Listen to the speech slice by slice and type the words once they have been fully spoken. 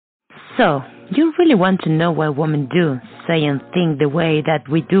So, you really want to know why women do, say and think the way that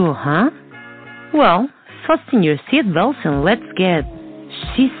we do, huh? Well, fasten your seatbelts and let's get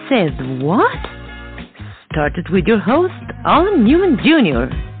She Said What? Started with your host, Alan Newman Jr.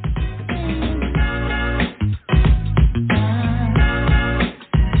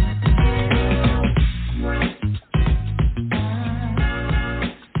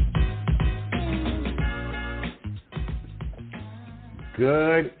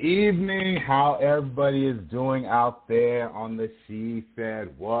 Good evening. How everybody is doing out there on the She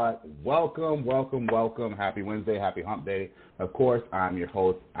Said What? Welcome, welcome, welcome. Happy Wednesday, happy hump day. Of course, I'm your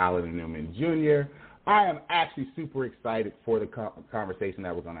host, Alan Newman Jr. I am actually super excited for the conversation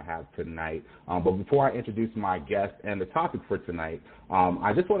that we're going to have tonight. But before I introduce my guest and the topic for tonight,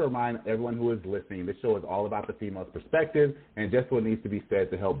 I just want to remind everyone who is listening, this show is all about the female's perspective and just what needs to be said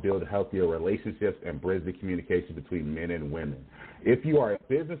to help build healthier relationships and bridge the communication between men and women. If you are a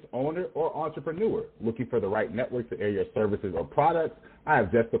business owner or entrepreneur looking for the right network to air your services or products, I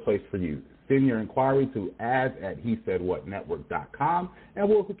have just the place for you. Send your inquiry to ads@hesaidwhatnetwork.com, and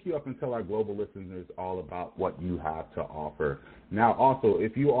we'll hook you up and tell our global listeners all about what you have to offer. Now, also,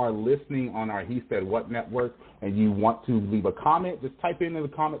 if you are listening on our He Said What network and you want to leave a comment, just type it into the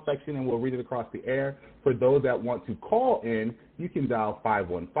comment section and we'll read it across the air. For those that want to call in, you can dial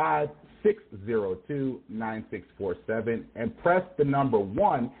 515-602-9647 and press the number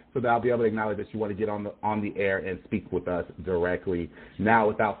 1 so that I'll be able to acknowledge that you want to get on the air and speak with us directly. Now,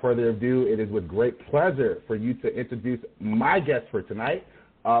 without further ado, it is with great pleasure for you to introduce my guest for tonight,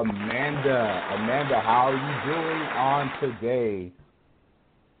 Amanda. Amanda, how are you doing on today?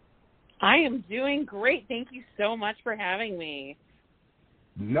 I am doing great. Thank you so much for having me.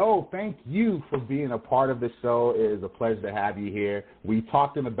 No, thank you for being a part of the show. It is a pleasure to have you here. We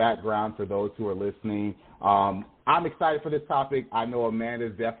talked in the background for those who are listening. I'm excited for this topic. I know Amanda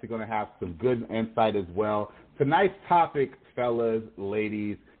is definitely going to have some good insight as well. Tonight's topic, fellas,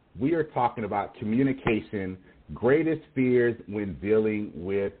 ladies, we are talking about communication, greatest fears when dealing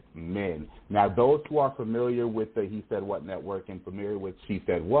with men. Now, those who are familiar with the He Said What network and familiar with She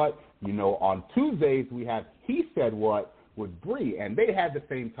Said What, you know on Tuesdays we have He Said What with Bree, and they had the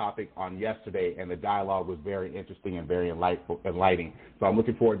same topic on yesterday, and the dialogue was very interesting and very enlightening. So I'm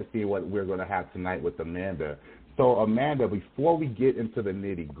looking forward to seeing what we're going to have tonight with Amanda. So, Amanda, before we get into the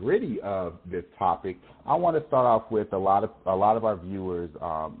nitty-gritty of this topic, I want to start off with a lot of our viewers.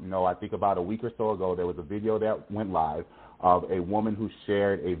 I think about a week or so ago, there was a video that went live of a woman who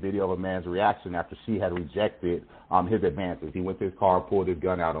shared a video of a man's reaction after she had rejected his advances. He went to his car, pulled his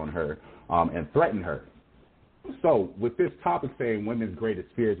gun out on her, and threatened her. So, with this topic saying women's greatest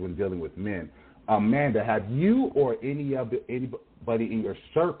fears when dealing with men, Amanda, have you or anybody in your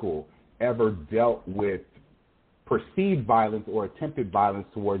circle ever dealt with perceived violence or attempted violence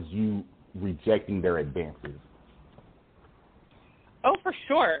towards you rejecting their advances? Oh, for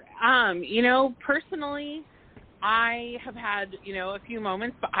sure. Personally, I have had, a few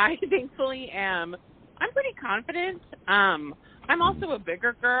moments, but I thankfully I'm pretty confident. I'm also a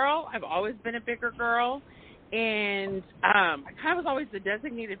bigger girl. I've always been a bigger girl. And I kind of was always the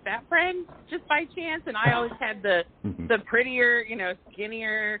designated fat friend just by chance. And I always had the prettier,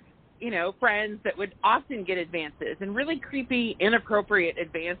 skinnier, friends that would often get advances and really creepy, inappropriate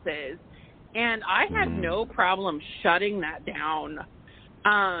advances. And I had no problem shutting that down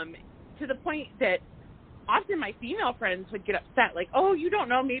to the point that often my female friends would get upset, like, oh, you don't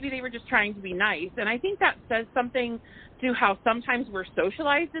know, maybe they were just trying to be nice. And I think that says something to how sometimes we're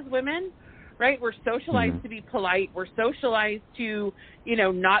socialized as women, right? We're socialized to be polite. We're socialized to,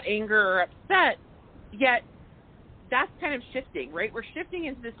 not anger or upset, yet that's kind of shifting, right? We're shifting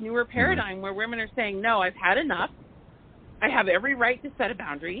into this newer paradigm where women are saying, no, I've had enough. I have every right to set a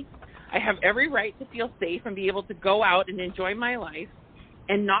boundary. I have every right to feel safe and be able to go out and enjoy my life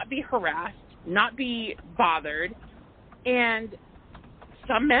and not be harassed, not be bothered. And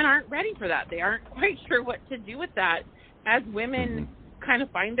some men aren't ready for that. They aren't quite sure what to do with that as women kind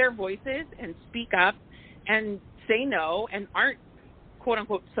of find their voices and speak up and say no and aren't, quote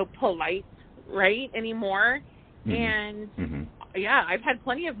unquote, so polite, right, anymore. And I've had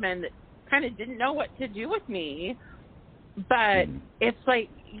plenty of men that kind of didn't know what to do with me, but it's like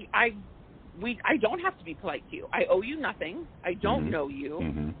I don't have to be polite to you. I owe you nothing. I don't know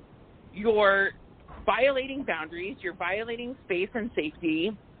you. You're violating boundaries. You're violating space and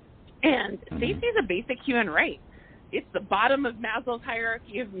safety. And safety is a basic human right. It's the bottom of Maslow's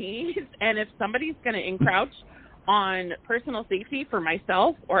hierarchy of needs, and if somebody's going to encroach on personal safety for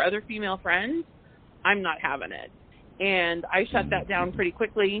myself or other female friends, I'm not having it. And I shut that down pretty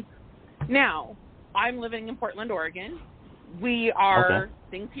quickly. Now, I'm living in Portland, Oregon. We are,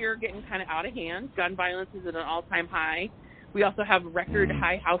 things here are getting kind of out of hand. Gun violence is at an all-time high. We also have record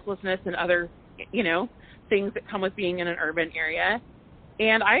high houselessness and other, things that come with being in an urban area.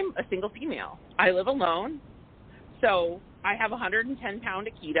 And I'm a single female. I live alone. So I have a 110-pound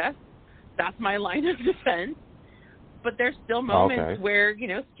Akita. That's my line of defense. But there's still moments where,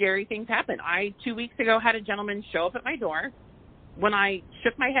 scary things happen. 2 weeks ago, had a gentleman show up at my door. When I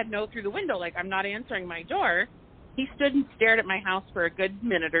shook my head no through the window, like I'm not answering my door, he stood and stared at my house for a good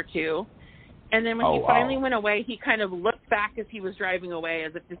minute or two. And then when he finally went away, he kind of looked back as he was driving away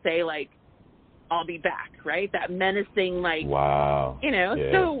as if to say, like, I'll be back, right? That menacing, like,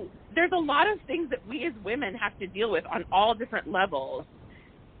 So there's a lot of things that we as women have to deal with on all different levels.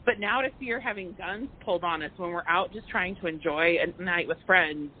 But now to fear having guns pulled on us when we're out just trying to enjoy a night with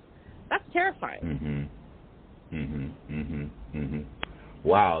friends, that's terrifying.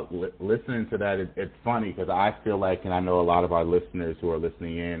 Wow, listening to that, it's funny because I feel like, and I know a lot of our listeners who are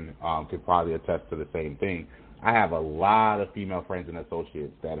listening in could probably attest to the same thing. I have a lot of female friends and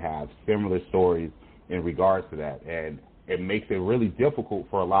associates that have similar stories in regards to that, and it makes it really difficult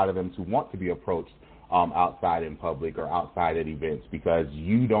for a lot of them to want to be approached outside in public or outside at events because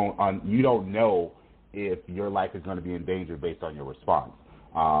you don't know if your life is going to be in danger based on your response.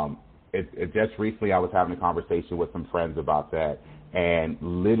 It just recently I was having a conversation with some friends about that, and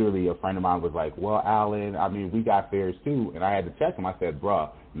literally a friend of mine was like, well, Alan, I mean, we got fears too. And I had to check him. I said, bruh,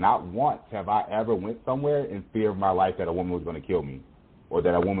 not once have I ever went somewhere in fear of my life that a woman was going to kill me or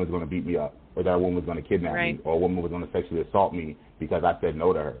that a woman was going to beat me up or that a woman was going to kidnap me or a woman was going to sexually assault me because I said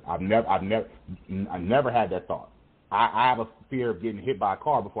no to her. I never had that thought. I have a fear of getting hit by a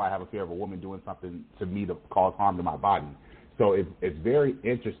car before I have a fear of a woman doing something to me to cause harm to my body. So it's very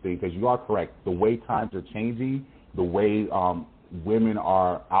interesting because you are correct. The way times are changing, the way women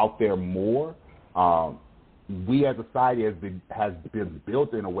are out there more, we as a society has been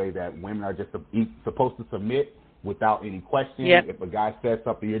built in a way that women are just supposed to submit without any question. Yep. If a guy says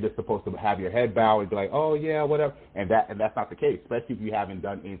something, you're just supposed to have your head bow and be like, oh, yeah, whatever. And that's not the case, especially if you haven't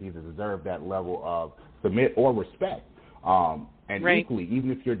done anything to deserve that level of submit or respect. And equally,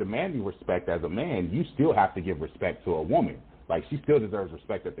 even if you're demanding respect as a man, you still have to give respect to a woman. Like, she still deserves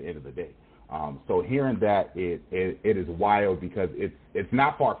respect at the end of the day. So hearing that, it is wild because it's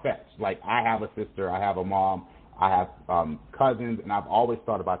not far-fetched. Like, I have a sister, I have a mom, I have cousins, and I've always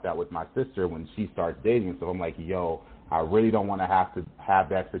thought about that with my sister when she starts dating. So I'm like, yo, I really don't want to have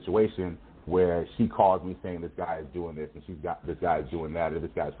that situation where she calls me saying this guy is doing this and this guy is doing that or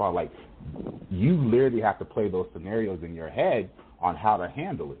this guy is fine. Like, you literally have to play those scenarios in your head on how to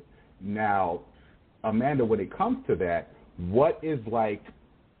handle it. Now, Amanda, when it comes to that, what is like,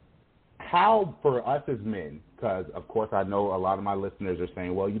 how for us as men, because of course I know a lot of my listeners are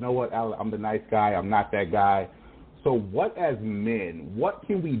saying, well, you know what, Alan, I'm the nice guy, I'm not that guy. So what as men, what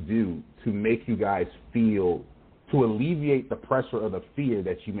can we do to make you guys feel, to alleviate the pressure or the fear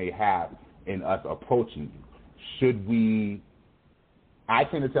that you may have in us approaching you? Should we, I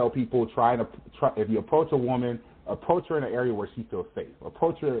tend to tell people, if you approach a woman, approach her in an area where she feels safe.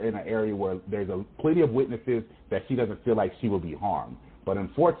 Approach her in an area where there's plenty of witnesses that she doesn't feel like she will be harmed. But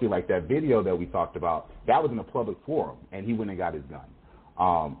unfortunately, like that video that we talked about, that was in a public forum, and he went and got his gun.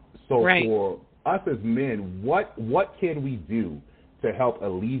 For us as men, what can we do to help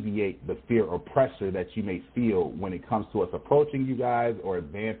alleviate the fear or pressure that you may feel when it comes to us approaching you guys or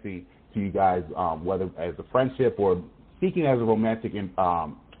advancing to you guys, whether as a friendship or seeking as a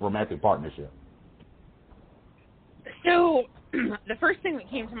romantic partnership? So the first thing that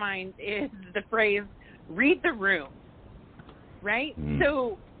came to mind is the phrase, read the room, right?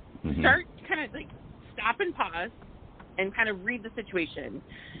 So start kind of like stop and pause and kind of read the situation.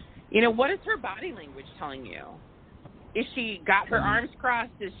 You know, what is her body language telling you? Is she got her arms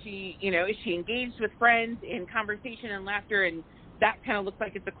crossed? Is she engaged with friends in conversation and laughter and that kind of looks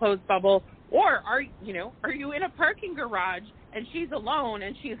like it's a closed bubble? Or are you in a parking garage and she's alone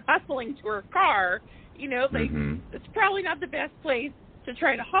and she's hustling to her car? It's probably not the best place to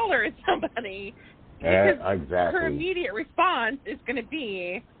try to holler at somebody. Exactly. Her immediate response is going to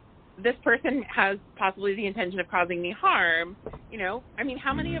be, this person has possibly the intention of causing me harm.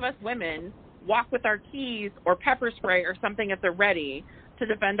 How many of us women walk with our keys or pepper spray or something at the ready to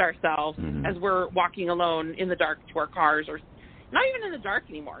defend ourselves as we're walking alone in the dark to our cars, or not even in the dark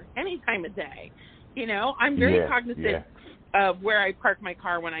anymore, any time of day? I'm very cognizant of where I park my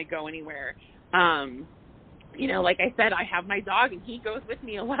car when I go anywhere. Like I said, I have my dog and he goes with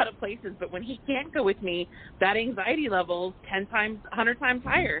me a lot of places, but when he can't go with me, that anxiety level's 10 times, 100 times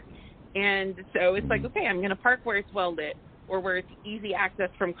higher. And so it's like, okay, I'm going to park where it's well lit or where it's easy access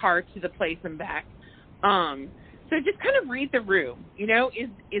from car to the place and back. So just kind of read the room. You know, is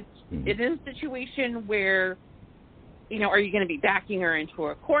it in a situation where, you know, are you going to be backing her into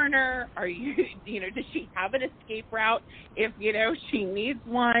a corner? Are you, you know, does she have an escape route if, you know, she needs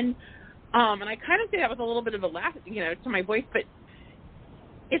one? And I kind of say that with a little bit of a laugh, you know, to my voice, but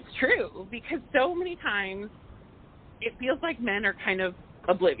it's true because so many times it feels like men are kind of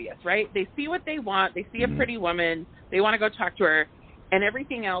oblivious, right? They see what they want. They see a pretty woman. They want to go talk to her, and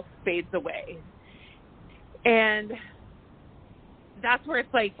everything else fades away. And that's where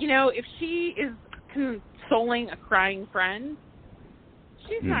it's like, you know, if she is consoling a crying friend,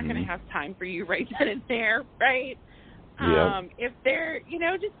 she's not going to have time for you right then and there, right? Yep. If they're, you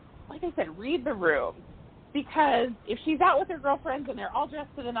know, just like I said, read the room. Because if she's out with her girlfriends and they're all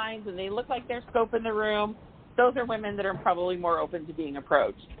dressed to the nines and they look like they're scoping the room, those are women that are probably more open to being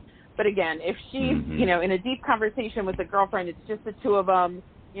approached. But again, if she's, you know, in a deep conversation with a girlfriend, it's just the two of them,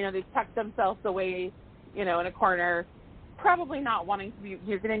 you know, they've tucked themselves away, you know, in a corner, probably not wanting to be,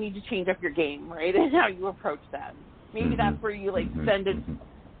 you're going to need to change up your game, right, and how you approach them. Maybe that's where you, like, send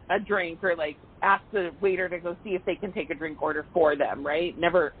a drink or, like, ask the waiter to go see if they can take a drink order for them, right?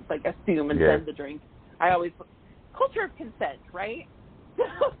 Never, like, assume and send the drink. I always, culture of consent, right?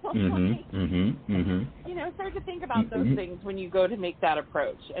 You know, start to think about those things when you go to make that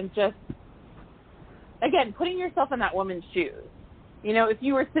approach. And just, again, putting yourself in that woman's shoes. You know, if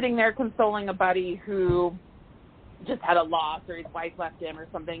you were sitting there consoling a buddy who just had a loss or his wife left him or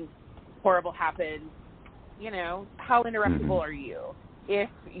something horrible happened, you know, how interruptible are you? If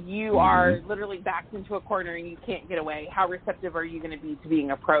you are literally backed into a corner and you can't get away, how receptive are you going to be to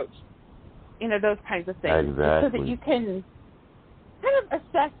being approached? You know, those kinds of things. Exactly. So that you can kind of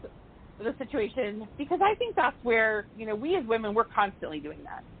assess the situation, because I think that's where, you know, we as women, we're constantly doing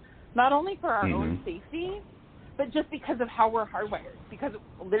that. Not only for our own safety, but just because of how we're hardwired. Because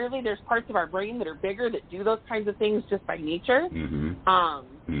literally there's parts of our brain that are bigger that do those kinds of things just by nature.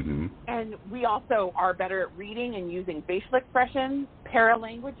 And we also are better at reading and using facial expressions,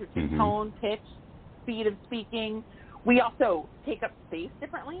 paralanguage, which is tone, pitch, speed of speaking. We also take up space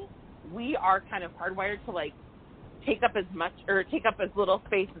differently. We are kind of hardwired to, like, take up as much or take up as little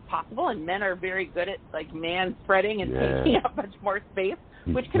space as possible, and men are very good at, like, man spreading and taking up much more space,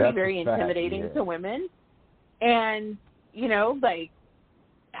 which can be very intimidating to women. And, you know, like,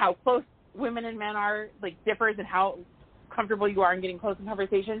 how close women and men are, like, differs in how comfortable you are in getting close in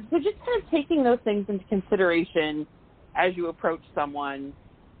conversations. So just kind of taking those things into consideration as you approach someone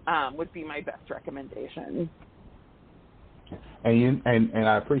would be my best recommendation. And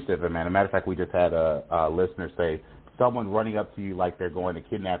I appreciate that, man. As a matter of fact, we just had a listener say, someone running up to you like they're going to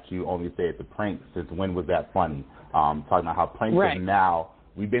kidnap you, only say it's a prank. Since when was that funny? Talking about how pranks are now.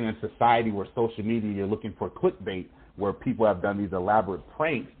 We've been in a society where social media, you're looking for clickbait, where people have done these elaborate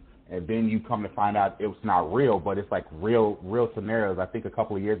pranks, and then you come to find out it's not real, but it's like real scenarios. I think a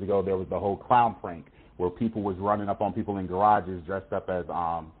couple of years ago there was the whole clown prank where people was running up on people in garages dressed up as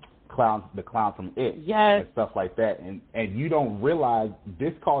clowns, the clown from It, and stuff like that. And you don't realize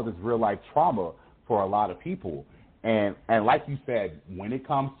this causes real life trauma for a lot of people. And like you said, when it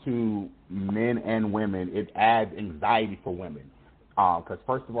comes to men and women, it adds anxiety for women. Because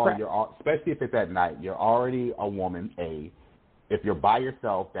first of all, you're especially if it's at night, you're already a woman. If you're by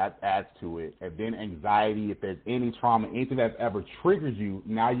yourself, that adds to it. And then anxiety, if there's any trauma, anything that's ever triggered you,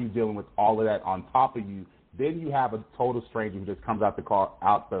 now you're dealing with all of that on top of you. Then you have a total stranger who just comes out the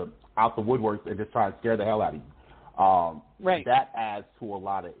woodworks and just tries to scare the hell out of you. That adds to a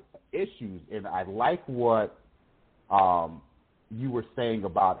lot of issues. And I like what you were saying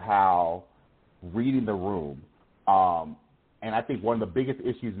about how reading the room. And I think one of the biggest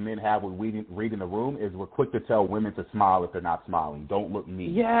issues men have with reading the room is we're quick to tell women to smile if they're not smiling. Don't look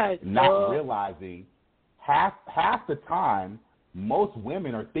mean. Not realizing half the time most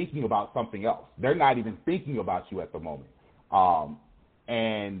women are thinking about something else. They're not even thinking about you at the moment.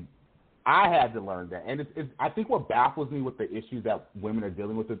 And I had to learn that. And I think what baffles me with the issues that women are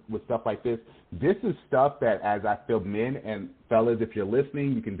dealing with stuff like this is stuff that, as I feel, men and fellas, if you're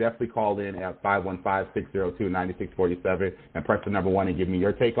listening, you can definitely call in at 515-602-9647 and press the number 1 and give me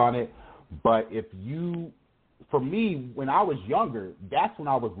your take on it. But for me, when I was younger, that's when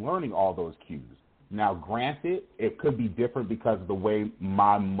I was learning all those cues. Now, granted, it could be different because of the way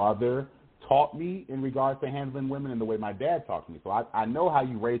my mother taught me in regards to handling women and the way my dad taught me. So I know how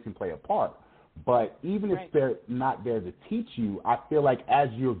you raise can play a part. But even if they're not there to teach you, I feel like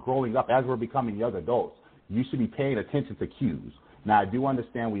as you're growing up, as we're becoming young adults, you should be paying attention to cues. Now, I do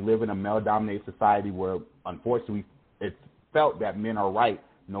understand we live in a male-dominated society where, unfortunately, it's felt that men are right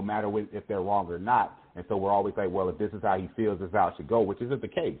no matter if they're wrong or not. And so we're always like, well, if this is how he feels, this is how it should go, which isn't the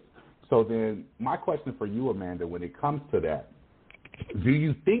case. So then my question for you, Amanda, when it comes to that, do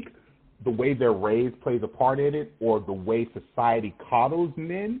you think the way they're raised plays a part in it, or the way society coddles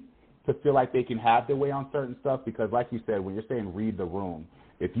men to feel like they can have their way on certain stuff? Because like you said, when you're saying read the room,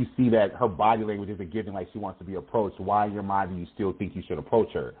 if you see that her body language isn't giving like she wants to be approached, why in your mind do you still think you should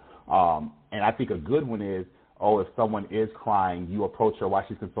approach her? And I think a good one is, if someone is crying, you approach her while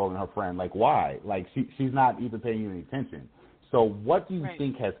she's consoling her friend. Like, why? Like, she's not even paying you any attention. So what do you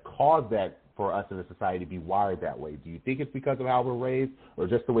think has caused that for us as a society to be wired that way? Do you think it's because of how we're raised, or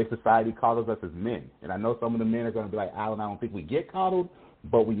just the way society coddles us as men? And I know some of the men are going to be like, Alan, I don't think we get coddled,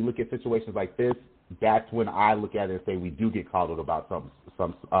 but when you look at situations like this, that's when I look at it and say we do get coddled about some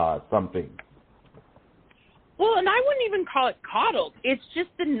things. Well, and I wouldn't even call it coddled. It's just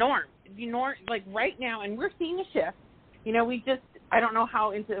the norm. Like right now, and we're seeing a shift. I don't know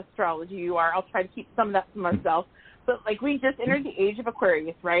how into astrology you are. I'll try to keep some of that to myself. But, like, we just entered the age of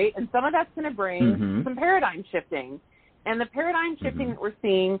Aquarius, right? And some of that's going to bring some paradigm shifting. And the paradigm shifting that we're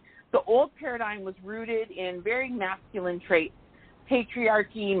seeing, the old paradigm was rooted in very masculine traits,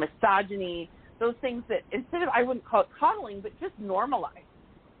 patriarchy, misogyny, those things that instead of, I wouldn't call it coddling, but just normalized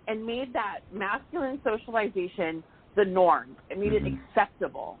and made that masculine socialization the norm. It made it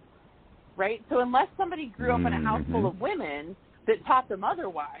acceptable, right? So unless somebody grew up in a house full of women that taught them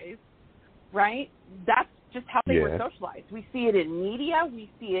otherwise, right, that's just how they were socialized. We see it in media. We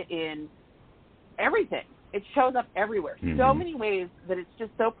see it in everything. It shows up everywhere. So many ways that it's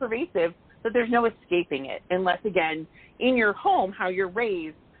just so pervasive that there's no escaping it unless, again, in your home, how you're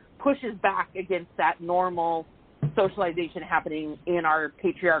raised pushes back against that normal socialization happening in our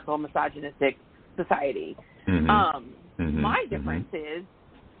patriarchal, misogynistic society. My difference is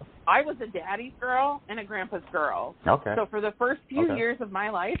I was a daddy's girl and a grandpa's girl. Okay. So for the first few years of my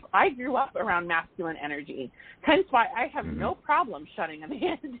life, I grew up around masculine energy. Hence why I have no problem shutting a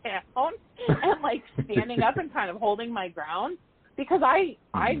man down and, like, standing up and kind of holding my ground, because I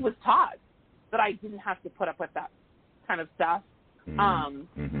was taught that I didn't have to put up with that kind of stuff.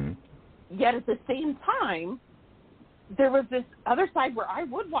 Yet at the same time, there was this other side where I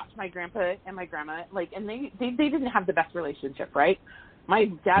would watch my grandpa and my grandma, like, and they didn't have the best relationship, right? My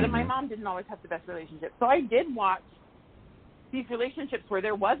dad and my mom didn't always have the best relationship. So I did watch these relationships where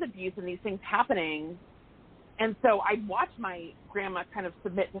there was abuse and these things happening. And so I watched my grandma kind of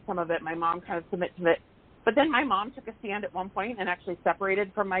submit to some of it, my mom kind of submit to it. But then my mom took a stand at one point and actually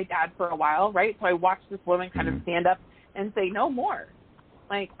separated from my dad for a while, right? So I watched this woman kind of stand up and say, no more.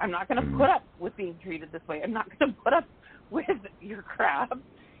 Like, I'm not going to put up with being treated this way. I'm not going to put up with your crap.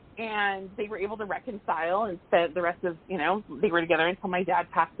 And they were able to reconcile and spent the rest of, they were together until my dad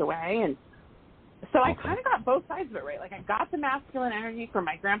passed away. And so I kind of got both sides of it, right? Like, I got the masculine energy from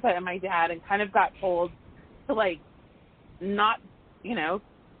my grandpa and my dad and kind of got told to, like, not,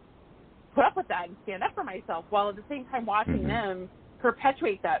 put up with that and stand up for myself, while at the same time watching them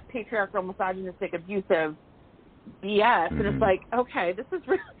perpetuate that patriarchal, misogynistic, abusive BS. And it's like, okay, this is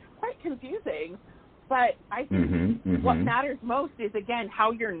really quite confusing. But I think what matters most is, again,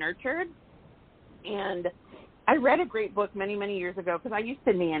 how you're nurtured. And I read a great book many, many years ago, because I used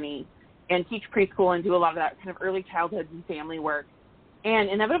to nanny and teach preschool and do a lot of that kind of early childhood and family work. And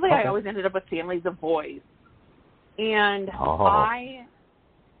inevitably I always ended up with families of boys. And I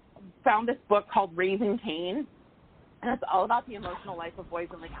found this book called Raising Cain, and it's all about the emotional life of boys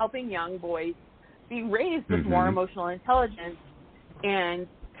and, like, helping young boys be raised with more emotional intelligence and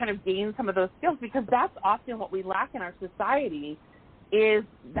kind of gain some of those skills, because that's often what we lack in our society is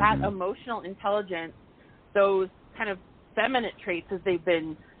that emotional intelligence, those kind of feminine traits as they've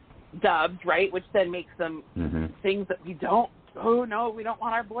been dubbed, right, which then makes them things that we don't want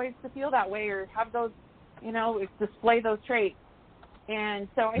our boys to feel that way or have those, display those traits. And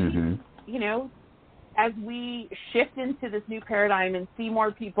so I think, as we shift into this new paradigm and see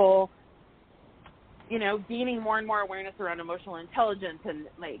more people gaining more and more awareness around emotional intelligence and,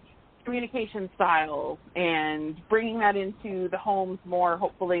 like, communication styles and bringing that into the homes more,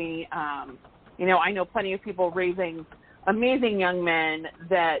 hopefully. I know plenty of people raising amazing young men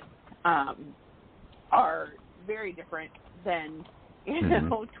that are very different than,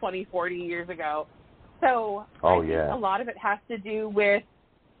 20, 40 years ago. So I think a lot of it has to do with,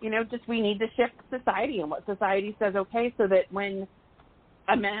 just we need to shift society and what society says okay, so that when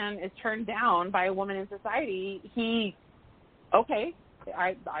a man is turned down by a woman in society,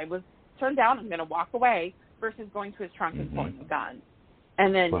 I was turned down, I'm going to walk away, versus going to his trunk and pulling a gun.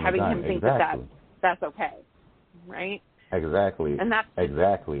 And then having him think that's okay, right? Exactly. And that's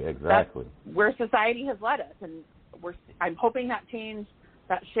where society has led us. And I'm hoping that change,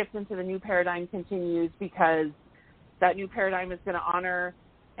 that shift into the new paradigm continues, because that new paradigm is going to honor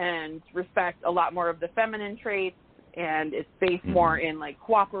and respect a lot more of the feminine traits, and it's based more in like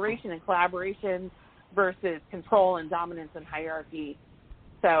cooperation and collaboration versus control and dominance and hierarchy.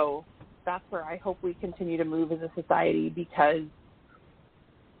 So that's where I hope we continue to move as a society, because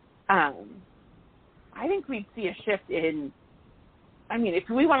I think we'd see a shift in, I mean, if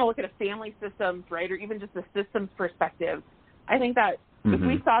we want to look at a family systems, right, or even just a systems perspective, I think that if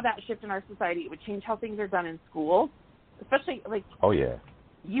we saw that shift in our society, it would change how things are done in schools, especially like, oh yeah,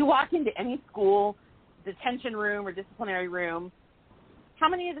 you walk into any school, detention room or disciplinary room, how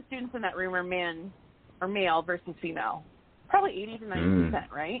many of the students in that room are male versus female? Probably 80 to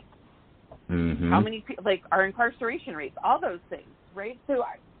 90%, right? How many, like, our incarceration rates, all those things, right? So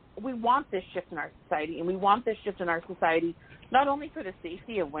we want this shift in our society, and we want this shift in our society not only for the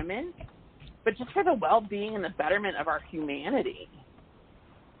safety of women, but just for the well-being and the betterment of our humanity.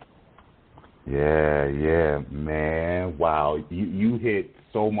 Yeah, man. Wow. You hit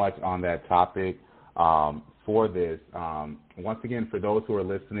so much on that topic for this. Once again, for those who are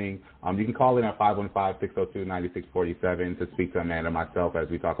listening, you can call in at 515-602-9647 to speak to Amanda and myself as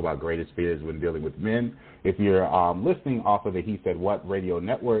we talk about greatest fears when dealing with men. If you're listening off of the He Said What radio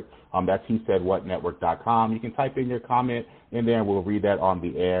network, that's hesaidwhatnetwork.com. You can type in your comment in there, and we'll read that on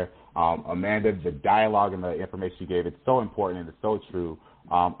the air. Amanda, the dialogue and the information you gave, it's so important and it's so true.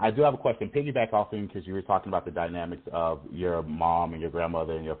 I do have a question. Piggyback off of, because you were talking about the dynamics of your mom and your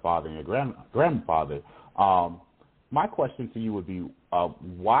grandmother and your father and your grandfather. My question to you would be,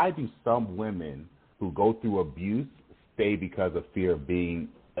 why do some women who go through abuse stay because of fear of being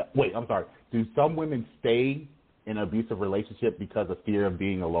do some women stay in an abusive relationship because of fear of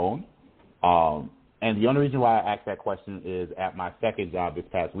being alone? And the only reason why I asked that question is at my second job this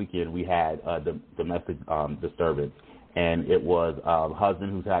past weekend, we had a domestic disturbance. And it was a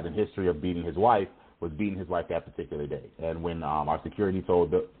husband who's had a history of beating his wife, was beating his wife that particular day. And when our security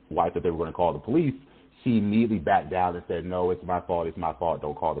told the wife that they were going to call the police, she immediately backed down and said, no, it's my fault,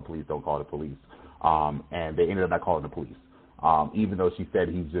 don't call the police, and they ended up not calling the police, even though she said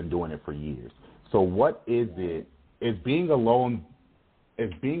he's been doing it for years. So what is it? Is being alone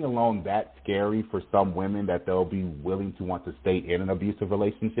that scary for some women that they'll be willing to want to stay in an abusive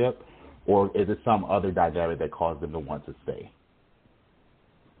relationship? Or is it some other dynamic that caused them to want to stay?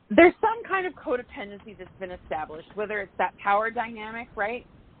 There's some kind of codependency that's been established, whether it's that power dynamic, right,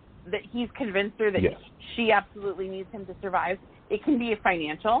 that he's convinced her that she absolutely needs him to survive. It can be a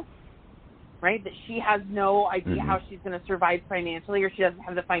financial, right, that she has no idea how she's going to survive financially, or she doesn't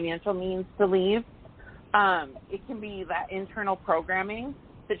have the financial means to leave. It can be that internal programming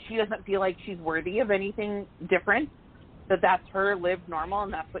that she doesn't feel like she's worthy of anything different, that's her lived normal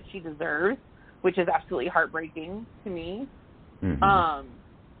and that's what she deserves, which is absolutely heartbreaking to me.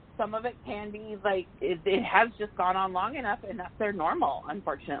 Some of it can be like it has just gone on long enough and that's their normal,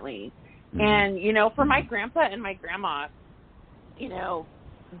 unfortunately. And, you know, for my grandpa and my grandma, you know,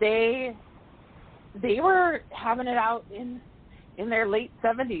 they were having it out in their late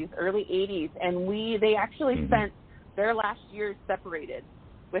 70s, early 80s, and they actually spent their last years separated,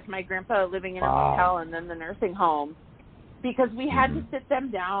 with my grandpa living in a hotel and then the nursing home. Because we had to sit them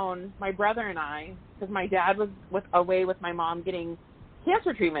down, my brother and I, because my dad was away with my mom getting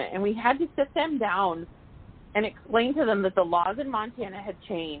cancer treatment, and we had to sit them down and explain to them that the laws in Montana had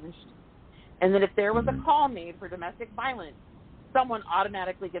changed, and that if there was a call made for domestic violence, someone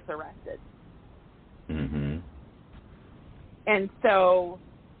automatically gets arrested. And so,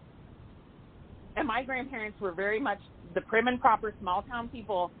 and my grandparents were very much the prim and proper small-town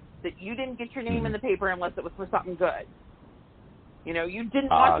people that you didn't get your name in the paper unless it was for something good. You know, you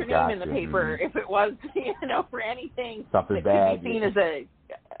didn't want your name in the paper if it was, you know, for anything something that could be seen as a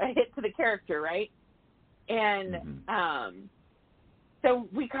hit to the character, right? And so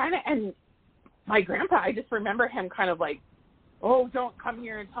we kind of, and my grandpa, I just remember him kind of like, oh, don't come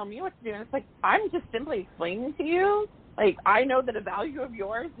here and tell me what to do. And it's like, I'm just simply explaining to you, like, I know that a value of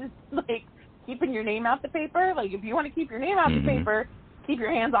yours is, like, keeping your name out the paper. Like, if you want to keep your name out the paper, keep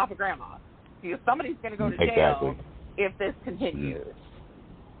your hands off of grandma. Because somebody's going to go to jail if this continues.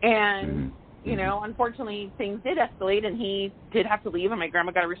 And, you know, unfortunately, things did escalate, and he did have to leave, and my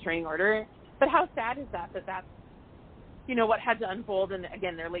grandma got a restraining order. But how sad is that that's, you know, what had to unfold in,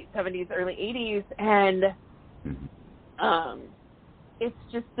 again, their late 70s, early 80s. And it's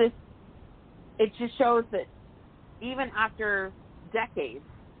just this, it just shows that even after decades,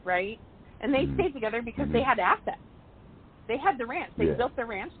 right, and they stayed together because they had assets. They had the ranch. They built the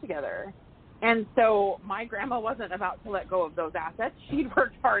ranch together. And so my grandma wasn't about to let go of those assets. She'd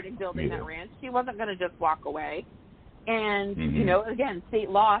worked hard in building that ranch. She wasn't going to just walk away. And, you know, again, state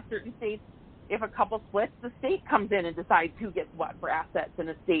law, certain states, if a couple splits, the state comes in and decides who gets what for assets and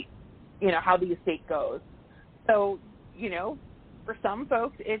estate, how the estate goes. So, for some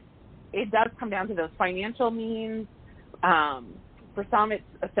folks, it does come down to those financial means. For some, it's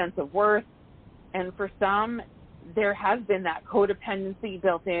a sense of worth. And for some, there has been that codependency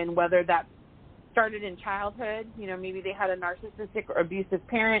built in, whether that started in childhood. Maybe they had a narcissistic or abusive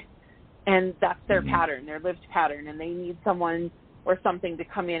parent, and that's their pattern, their lived pattern, and they need someone or something to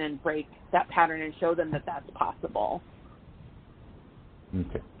come in and break that pattern and show them that that's possible.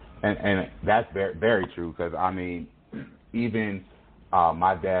 Okay. And that's very, very true, because, even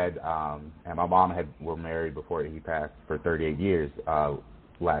my dad and my mom were married before he passed for 38 years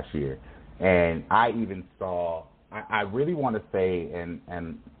last year. And I even saw, I really want to say,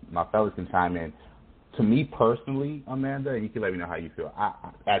 and my fellows can chime in, to me personally, Amanda, and you can let me know how you feel,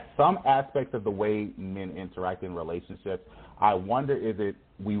 at some aspects of the way men interact in relationships, I wonder is it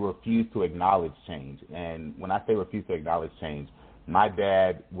we refuse to acknowledge change. And when I say refuse to acknowledge change, my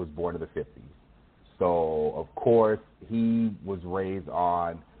dad was born in the 50s. So, of course, he was raised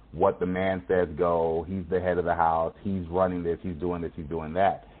on what the man says go. He's the head of the house. He's running this. He's doing this. He's doing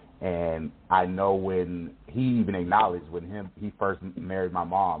that. And I know when he even acknowledged when he first married my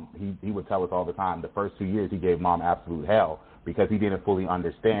mom, he would tell us all the time the first 2 years he gave Mom absolute hell because he didn't fully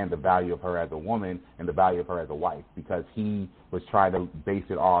understand the value of her as a woman and the value of her as a wife, because he was trying to base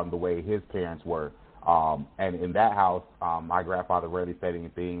it on the way his parents were. And in that house, my grandfather rarely said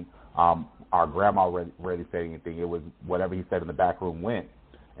anything. Our grandma rarely said anything. It was whatever he said in the back room went.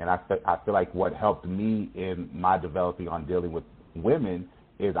 And I feel like what helped me in my developing on dealing with women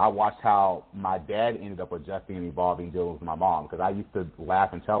is I watched how my dad ended up adjusting and evolving dealing with my mom, because I used to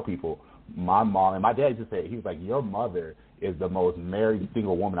laugh and tell people my mom, and my dad used to say, he was like, your mother is the most married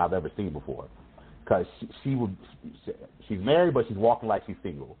single woman I've ever seen before, because she's married, but she's walking like she's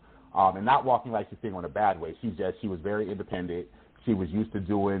single, and not walking like she's single in a bad way. She was very independent. She was used to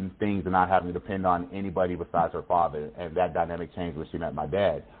doing things and not having to depend on anybody besides her father, and that dynamic changed when she met my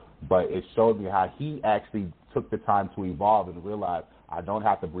dad. But it showed me how he actually took the time to evolve and realize I don't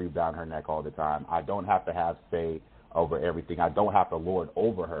have to breathe down her neck all the time. I don't have to have say over everything. I don't have to lord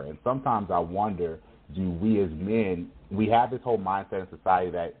over her. And sometimes I wonder, do we as men, we have this whole mindset in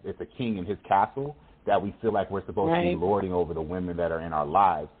society that it's a king in his castle, that we feel like we're supposed to be lording over the women that are in our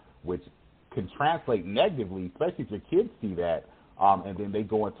lives, which can translate negatively, especially if your kids see that, and then they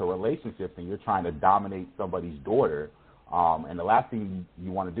go into relationships and you're trying to dominate somebody's daughter. And the last thing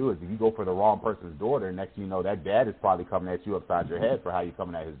you want to do is if you go for the wrong person's daughter, next thing you know, that dad is probably coming at you upside your head for how you're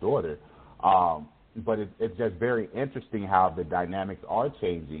coming at his daughter. But it's just very interesting how the dynamics are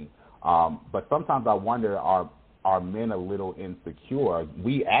changing. But sometimes I wonder, are men a little insecure?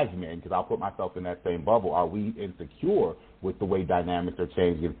 We as men, because I'll put myself in that same bubble, are we insecure with the way dynamics are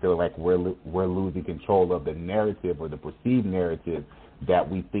changing and feel like we're losing control of the narrative or the perceived narrative that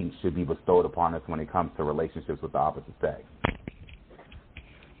we think should be bestowed upon us when it comes to relationships with the opposite sex?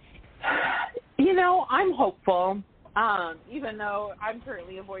 I'm hopeful, even though I'm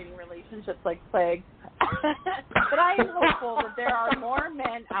currently avoiding relationships like plague. But I am hopeful that there are more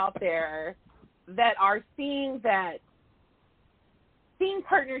men out there that are seeing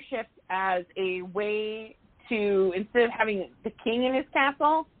partnerships as a way to, instead of having the king in his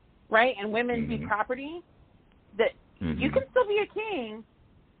castle, right, and women be property, that you can still be a king,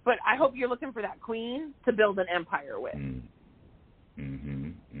 but I hope you're looking for that queen to build an empire with.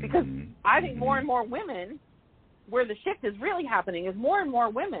 Because I think more and more women, where the shift is really happening, is more and more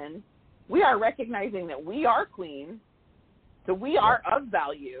women, we are recognizing that we are queens, so we are of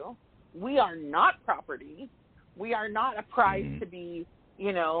value. We are not property. We are not a prize to be,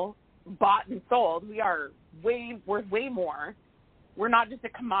 bought and sold. We are worth way more. We're not just a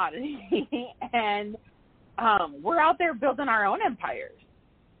commodity. And we're out there building our own empires.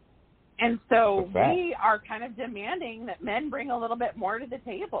 And so we are kind of demanding that men bring a little bit more to the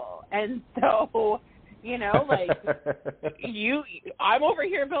table. And so, I'm over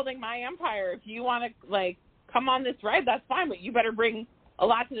here building my empire. If you want to, come on this ride, that's fine, but you better bring a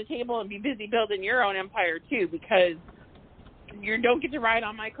lot to the table and be busy building your own empire too, because you don't get to ride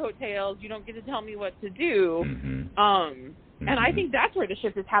on my coattails. You don't get to tell me what to do. And I think that's where the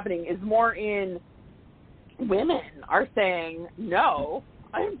shift is happening, is more in women are saying, no,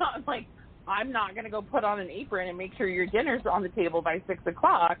 I'm not going to go put on an apron and make sure your dinner's on the table by 6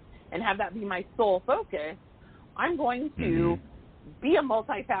 o'clock and have that be my sole focus. I'm going to be a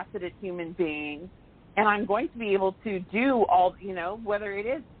multifaceted human being, and I'm going to be able to do all, whether it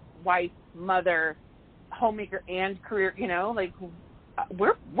is wife, mother, homemaker, and career,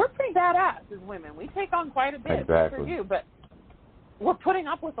 we're pretty badass as women. We take on quite a bit. Exactly. We sure do. But we're putting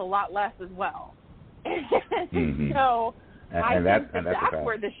up with a lot less as well. So I think that's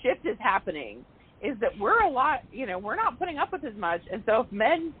where the shift is happening, is that we're not putting up with as much. And so if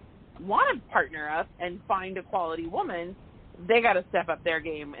men want to partner up and find a quality woman, they got to step up their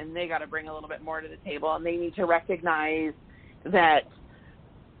game, and they got to bring a little bit more to the table, and they need to recognize that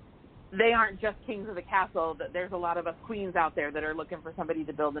they aren't just kings of the castle, that there's a lot of us queens out there that are looking for somebody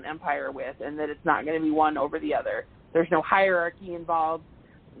to build an empire with, and that it's not going to be one over the other. There's no hierarchy involved.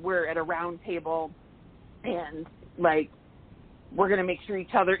 We're at a round table, and, like, we're going to make sure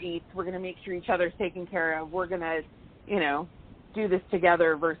each other eats. We're going to make sure each other's taken care of. We're going to, do this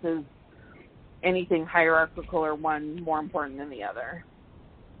together versus anything hierarchical or one more important than the other.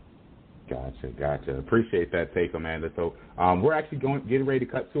 Gotcha. Appreciate that take, Amanda. So we're actually getting ready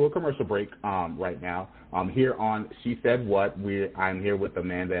to cut to a commercial break right now. Here on She Said What, I'm here with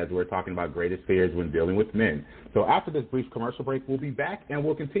Amanda as we're talking about greatest fears when dealing with men. So after this brief commercial break, we'll be back, and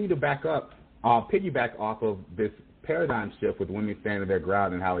we'll continue to piggyback off of this paradigm shift with women standing their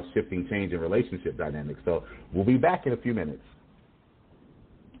ground and how it's shifting change in relationship dynamics. So we'll be back in a few minutes.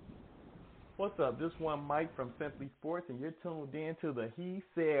 What's up? This one Mike from Simply Sports, and you're tuned in to the He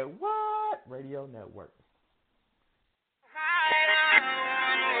Said What Radio Network.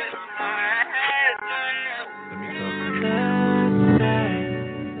 Let me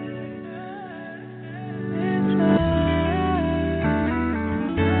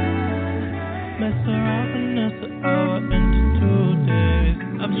mess around another hour into 2 days.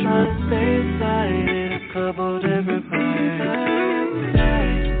 I'm trying to stay excited, coupled everybody.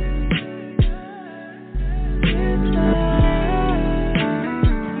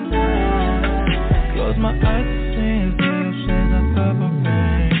 My eyes seeing blue shades of purple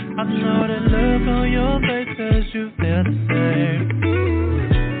rain. I know the look on your face 'cause you feel the same.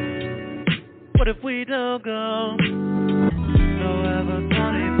 What if we don't go? No ever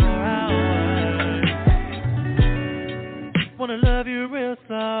 24 hours. Wanna love you real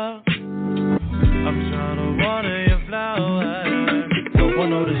slow. I'm trying to water your flowers. Don't want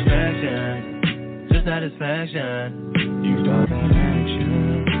no distraction, just satisfaction. You start that action.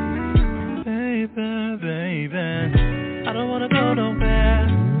 Baby, I don't wanna go nowhere.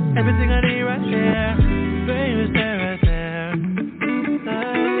 Everything I need right here, baby, stay right there.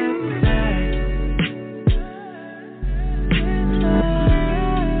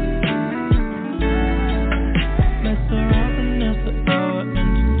 Mess around another hour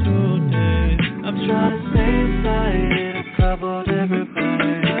into 2 days. I'm trying to stay excited, I covered everybody.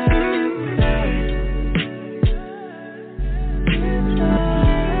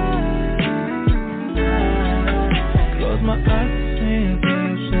 My eyes seeing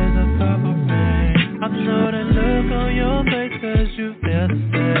blue shades of purple rain. I know the look on your face 'cause you feel the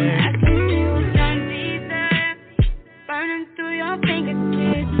same. I can feel your desire burning through your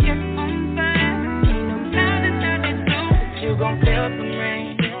fingertips. You're on fire. Ain't no cloud inside that room, but you gon' feel some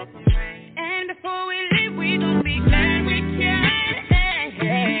rain. And before we leave, we gon' be glad we came.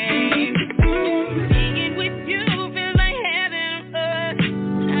 Being with you feels like heaven on earth.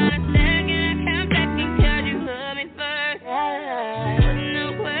 Not a second I come back and 'cause you love me first.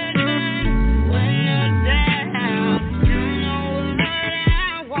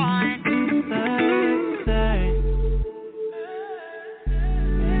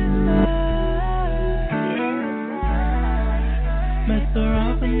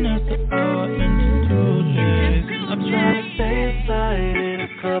 I'm trying to stay excited, I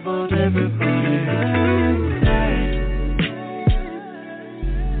covered everybody.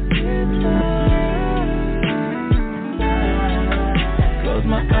 Close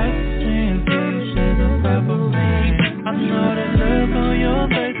my eyes, seeing blue shades of purple rain. I know the look on your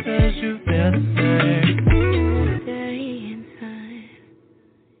face 'cause you feel the same. Stay inside.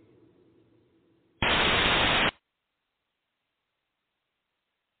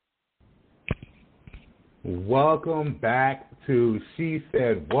 Welcome back to She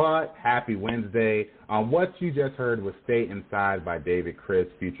Said What. Happy Wednesday. What you just heard was Stay Inside by David Chris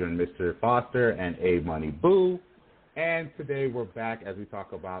featuring Mr. Foster and A Money Boo. And today we're back as we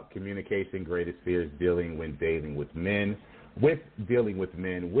talk about communication, greatest fears, dealing with men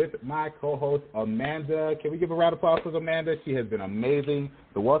with my co-host Amanda. Can we give a round of applause for Amanda? She has been amazing.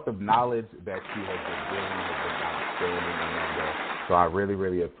 The wealth of knowledge that she has been giving has been outstanding, Amanda. So I really,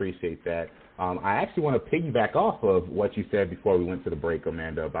 really appreciate that. I actually want to piggyback off of what you said before we went to the break,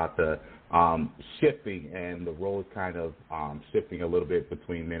 Amanda, about the shifting and the roles kind of shifting a little bit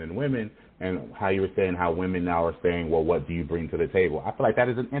between men and women, and how you were saying how women now are saying, well, what do you bring to the table? I feel like that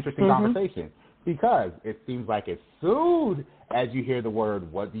is an interesting conversation, because it seems like as soon as you hear the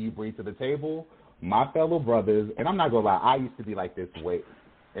word, what do you bring to the table, my fellow brothers, and I'm not going to lie, I used to be like this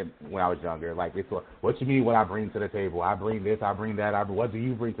when I was younger. Like, it's what you mean what I bring to the table? I bring this, I bring that, what do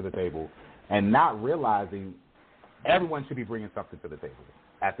you bring to the table? And not realizing everyone should be bringing something to the table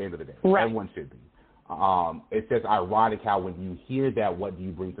at the end of the day. Right. Everyone should be. It's just ironic how when you hear that, what do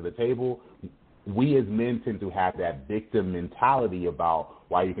you bring to the table, we as men tend to have that victim mentality about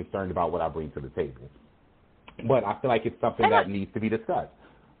why you're concerned about what I bring to the table. But I feel like it's something that needs to be discussed.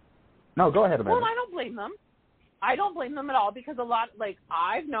 No, go ahead, Amanda. Well, I don't blame them. I don't blame them at all because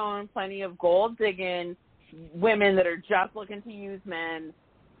I've known plenty of gold-digging women that are just looking to use men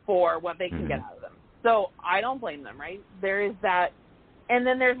for what they can get out of them. So I don't blame them, right? There is that. And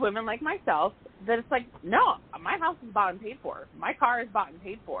then there's women like myself that it's like, no, my house is bought and paid for. My car is bought and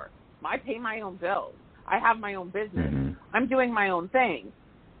paid for. I pay my own bills. I have my own business. I'm doing my own thing.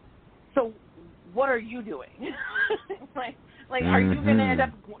 So what are you doing? Like, are you going to end up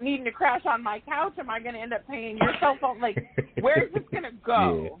needing to crash on my couch? Am I going to end up paying your cell phone? Like, where's this going to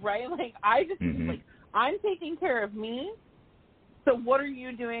go, right? Like, I'm taking care of me. So what are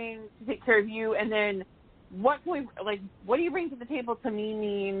you doing to take care of you? And then what do you bring to the table to me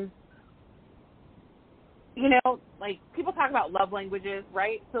means, like, people talk about love languages,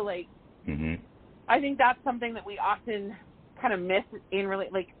 right? So, like, I think that's something that we often kind of miss in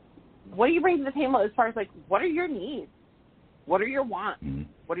what do you bring to the table as far as, like, what are your needs? What are your wants?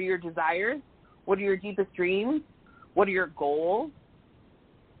 What are your desires? What are your deepest dreams? What are your goals?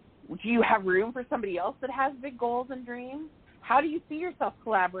 Do you have room for somebody else that has big goals and dreams? How do you see yourself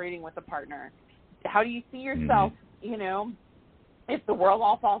collaborating with a partner? How do you see yourself, if the world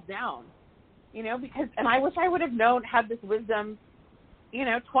all falls down? Because, and I wish I would have had this wisdom,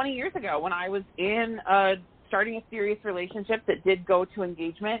 20 years ago when I was starting a serious relationship that did go to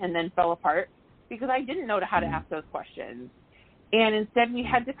engagement and then fell apart because I didn't know how to ask those questions. And instead we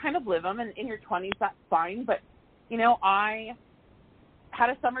had to kind of live them. And in your 20s, that's fine. But, I had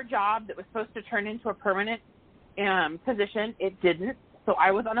a summer job that was supposed to turn into a permanent position. It didn't. So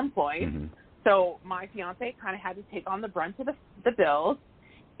I was unemployed. So my fiance kind of had to take on the brunt of the bills.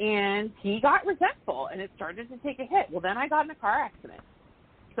 And he got resentful, and it started to take a hit. Well, then I got in a car accident.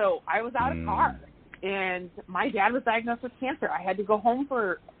 So I was out of car. And my dad was diagnosed with cancer. I had to go home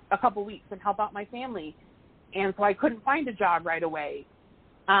for a couple weeks and help out my family. And so I couldn't find a job right away.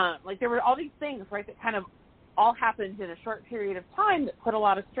 There were all these things, right, that kind of all happened in a short period of time that put a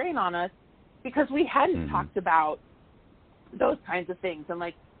lot of strain on us because we hadn't talked about those kinds of things. And,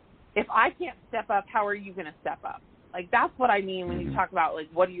 like, if I can't step up, how are you going to step up? Like, that's what I mean when you talk about, like,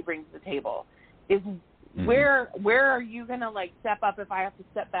 what do you bring to the table? Is where are you going to, like, step up if I have to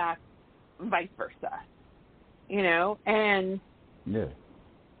step back and vice versa? And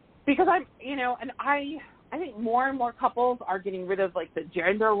because I'm, and I think more and more couples are getting rid of, like, the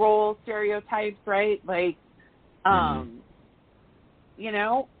gender role stereotypes, right? Like, I'm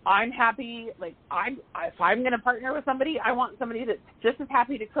happy, like, if I'm going to partner with somebody, I want somebody that's just as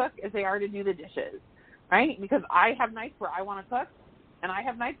happy to cook as they are to do the dishes, right? Because I have nights where I want to cook, and I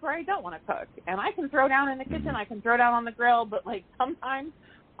have nights where I don't want to cook. And I can throw down in the kitchen, I can throw down on the grill, but, like, sometimes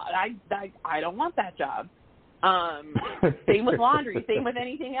I don't want that job. Same with laundry, same with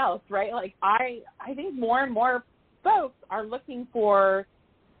anything else, right? Like, I think more and more folks are looking for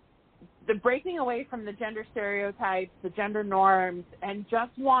the breaking away from the gender stereotypes, the gender norms, and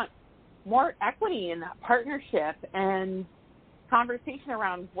just want more equity in that partnership and conversation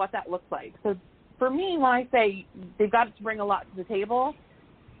around what that looks like. So for me, when I say they've got to bring a lot to the table,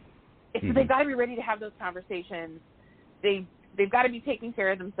 it's they've got to be ready to have those conversations. They've got to be taking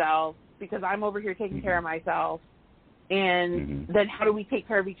care of themselves because I'm over here taking care of myself. And then how do we take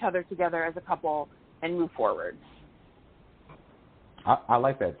care of each other together as a couple and move forward? I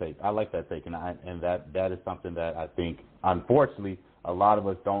like that take. And that is something that I think, unfortunately, a lot of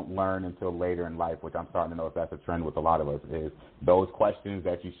us don't learn until later in life, which I'm starting to know if that's a trend with a lot of us, is those questions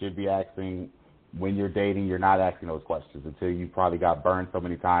that you should be asking when you're dating, you're not asking those questions until you probably got burned so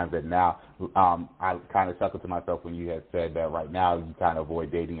many times that now I kind of chuckled to myself when you had said that right now you kind of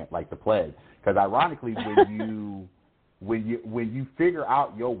avoid dating it like the plague. Because ironically, when you figure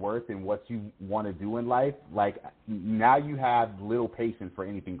out your worth and what you want to do in life, like now you have little patience for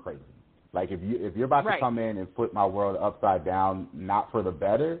anything crazy. Like if you're about to come in and flip my world upside down, not for the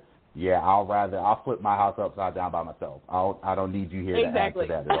better, I'll flip my house upside down by myself. I don't need you here to add to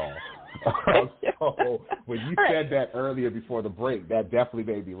that at all. So when you said that earlier before the break, that definitely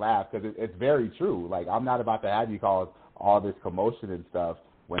made me laugh because it's very true. Like, I'm not about to have you cause all this commotion and stuff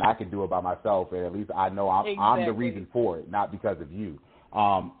when I can do it by myself, and at least I know I'm the reason for it, not because of you.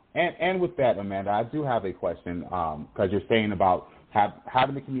 And with that, Amanda, I do have a question because you're saying about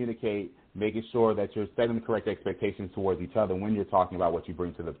having to communicate, making sure that you're setting the correct expectations towards each other when you're talking about what you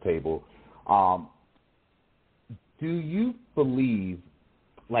bring to the table. Do you believe,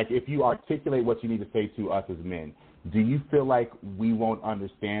 like, if you articulate what you need to say to us as men, do you feel like we won't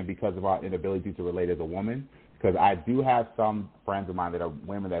understand because of our inability to relate as a woman? Because I do have some friends of mine that are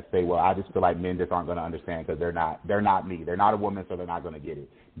women that say, well, I just feel like men just aren't going to understand because they're not me. They're not a woman, so they're not going to get it.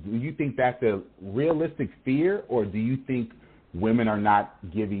 Do you think that's a realistic fear, or do you think women are not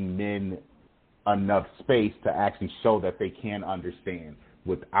giving men enough space to actually show that they can understand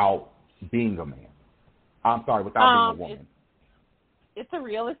without being a man? I'm sorry, without being a woman. It's a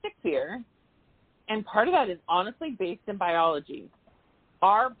realistic fear, and part of that is honestly based in biology.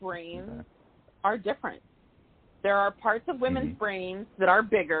 Our brains are different. There are parts of women's brains that are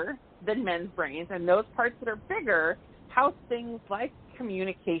bigger than men's brains, and those parts that are bigger house things like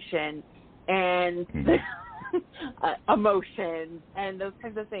communication and emotions and those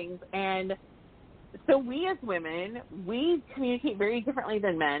kinds of things. And so we as women, we communicate very differently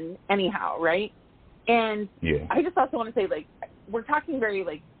than men anyhow, right? And I just also want to say, like, we're talking very,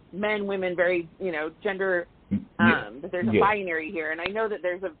 like, men, women, very, you know, gender, that there's a binary here. And I know that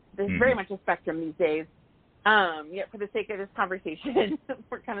there's very much a spectrum these days. Yet for the sake of this conversation,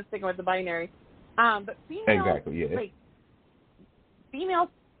 we're kind of sticking with the binary. But females, like, females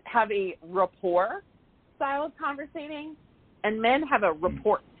have a rapport style of conversating, and men have a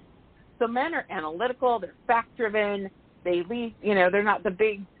report. So men are analytical, they're fact-driven, they lead, you know, they're not the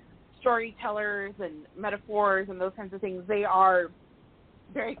big storytellers and metaphors and those kinds of things. They are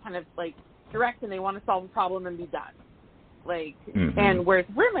very kind of, like, direct, and they want to solve a problem and be done. Like, and whereas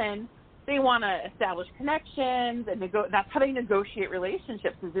women, they want to establish connections, and that's how they negotiate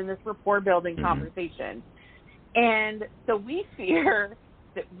relationships, is in this rapport-building conversation. And so we fear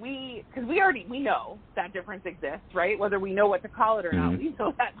that because we know that difference exists, right? Whether we know what to call it or not, we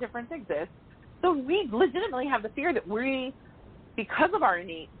know that difference exists. So we legitimately have the fear that because of our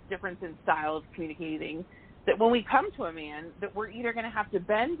innate difference in style of communicating, that when we come to a man, that we're either going to have to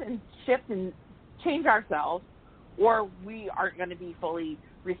bend and shift and change ourselves, or we aren't going to be fully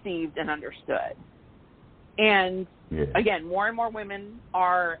received and understood. And again, more and more women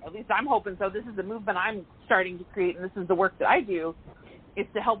are, at least I'm hoping so, this is the movement I'm starting to create, and this is the work that I do, is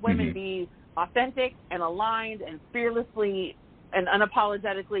to help women be authentic and aligned and fearlessly and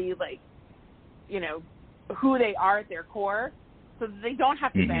unapologetically, like, you know, who they are at their core, so that they don't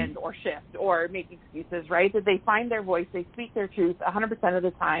have to bend or shift or make excuses, right? That they find their voice, they speak their truth 100% of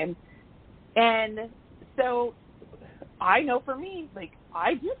the time. And so I know for me, like,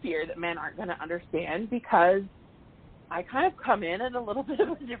 I do fear that men aren't going to understand, because I kind of come in at a little bit of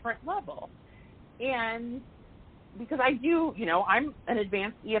a different level. And because I do, you know, I'm an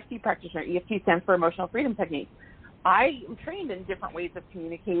advanced EFT practitioner. EFT stands for Emotional Freedom Technique. I am trained in different ways of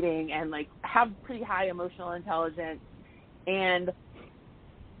communicating and, like, have pretty high emotional intelligence. And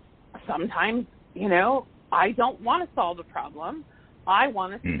sometimes, you know, I don't want to solve a problem. I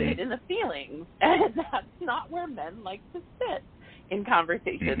want to sit in the feelings. And that's not where men like to sit in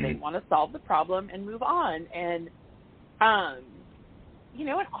conversation. They want to solve the problem and move on. And, you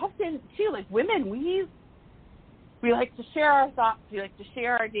know, and often, too, like, women, we like to share our thoughts. We like to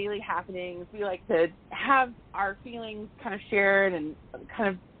share our daily happenings. We like to have our feelings kind of shared and kind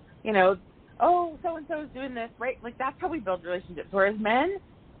of, you know, oh, so-and-so is doing this, right? Like, that's how we build relationships. Whereas men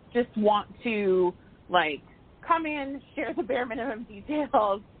just want to, like, come in, share the bare minimum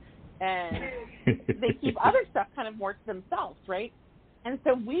details, and they keep other stuff kind of more to themselves, right? And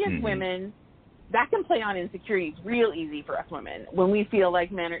so we as women, that can play on insecurities real easy for us women, when we feel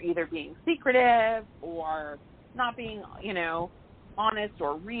like men are either being secretive or not being, you know, honest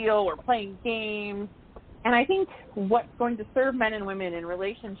or real or playing games. And I think what's going to serve men and women in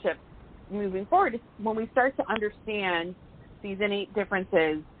relationships moving forward is when we start to understand these innate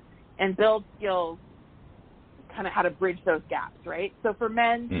differences and build skills, kind of how to bridge those gaps, right? So for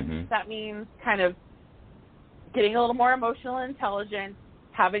men, that means kind of getting a little more emotional intelligence,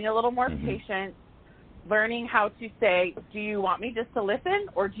 having a little more patience, learning how to say, do you want me just to listen,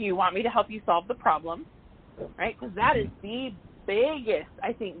 or do you want me to help you solve the problem, right? Because that is the biggest,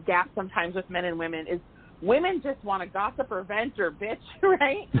 I think, gap sometimes with men and women, is women just want to gossip or vent or bitch,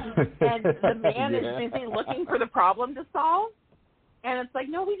 right? And the man is busy looking for the problem to solve. And it's like,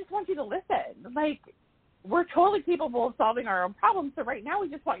 no, we just want you to listen. Like, we're totally capable of solving our own problems, so right now we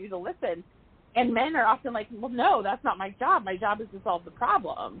just want you to listen. And men are often like, well, no, that's not my job. My job is to solve the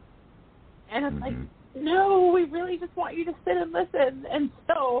problem. And it's like, no, we really just want you to sit and listen. And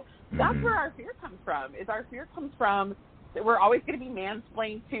so that's where our fear comes from, is our fear comes from that we're always going to be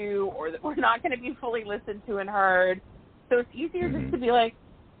mansplained to, or that we're not going to be fully listened to and heard. So it's easier just to be like,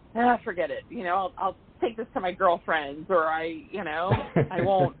 forget it. You know, I'll take this to my girlfriends, or I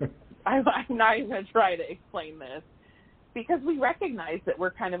won't. I'm not even going to try to explain this, because we recognize that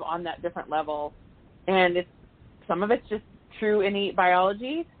we're kind of on that different level, and some of it's just true innate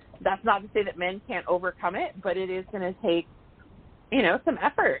biology. That's not to say that men can't overcome it, but it is going to take, some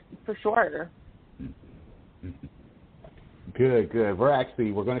effort for sure. Good.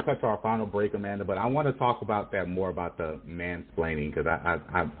 We're going to cut to our final break, Amanda, but I want to talk about that more, about the mansplaining, because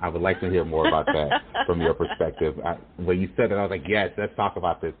I would like to hear more about that from your perspective. When you said that, I was like, yes, let's talk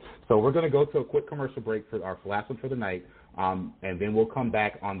about this. So we're going to go to a quick commercial break for our last one for the night, and then we'll come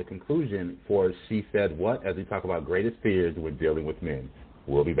back on the conclusion for She Said What, as we talk about greatest fears with dealing with men.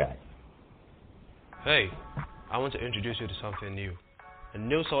 We'll be back. Hey, I want to introduce you to something new. A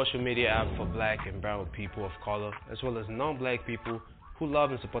new social media app for black and brown people of color, as well as non-black people who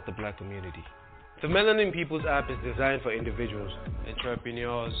love and support the black community. The Melanin Peoples app is designed for individuals,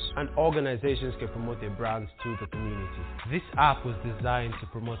 entrepreneurs, and organizations can promote their brands to the community. This app was designed to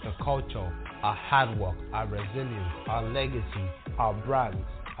promote the culture, our hard work, our resilience, our legacy, our brands,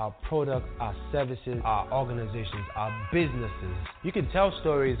 our products, our services, our organizations, our businesses. You can tell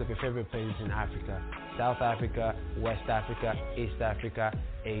stories of your favorite places in Africa, South Africa, West Africa, East Africa,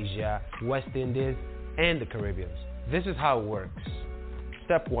 Asia, West Indies, and the Caribbean. This is how it works.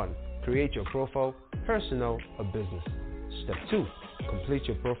 Step 1, create your profile, personal or business. Step 2, complete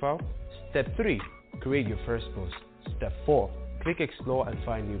your profile. Step 3, create your first post. Step 4, click explore and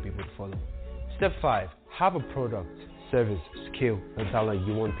find new people to follow. Step 5, have a product, service, skill, and talent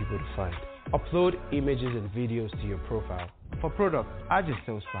you want people to find. Upload images and videos to your profile. For products, add your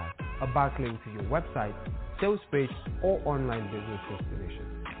sales file, a backlink to your website, sales page, or online business destination.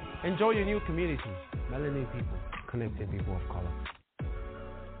 Enjoy your new community, Melanin People, connecting people of color.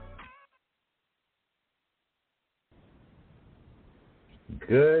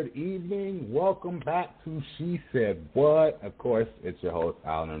 Good evening. Welcome back to She Said What. Of course, it's your host,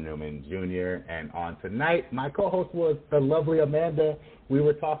 Alan Newman Jr. And on tonight, my co-host was the lovely Amanda. We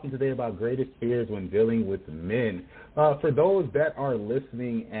were talking today about greatest fears when dealing with men. For those that are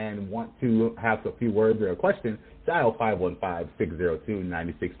listening and want to have a few words or a question, dial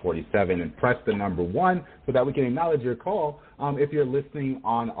 515-602-9647 and press the number 1 so that we can acknowledge your call. If you're listening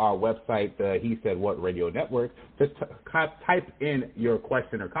on our website, the He Said What Radio Network, just type in your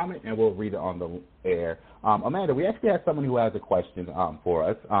question or comment, and we'll read it on the air. Amanda, we actually have someone who has a question for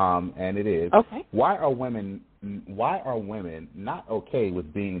us, and it is, okay. Why are women not okay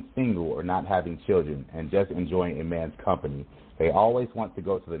with being single or not having children and just enjoying a man's company? They always want to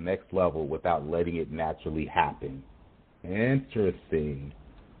go to the next level without letting it naturally happen. Interesting.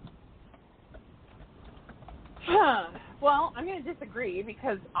 Well, I'm going to disagree,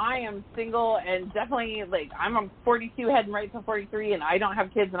 because I am single and definitely, I'm 42, heading right to 43, and I don't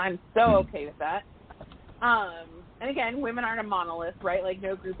have kids, and I'm so okay with that. And again, women aren't a monolith, right? Like,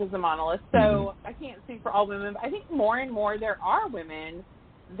 no group is a monolith. So I can't speak for all women, but I think more and more there are women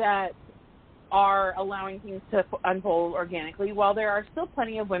that are allowing things to unfold organically, while there are still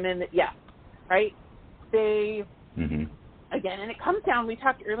plenty of women that, yes, right? They, again, and it comes down, we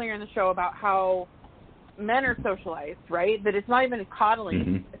talked earlier in the show about how men are socialized, right? That it's not even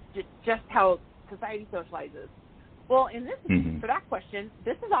coddling, it's just how society socializes. Well, in this, for that question,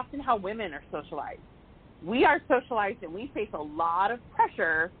 this is often how women are socialized. We are socialized, and we face a lot of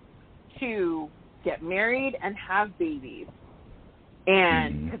pressure to get married and have babies.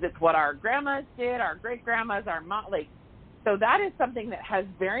 And because it's what our grandmas did, our great-grandmas, our mom, so that is something that has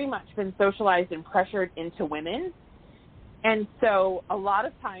very much been socialized and pressured into women. And so a lot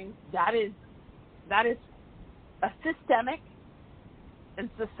of times that is a systemic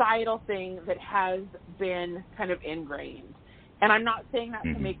and societal thing that has been kind of ingrained. And I'm not saying that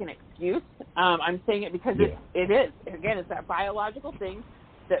to make an excuse. I'm saying it because it is. Again, it's that biological thing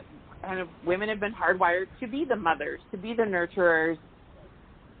that kind of women have been hardwired to be the mothers, to be the nurturers,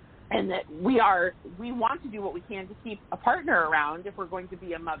 and that we want to do what we can to keep a partner around if we're going to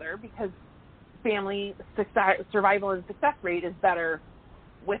be a mother, because family survival and success rate is better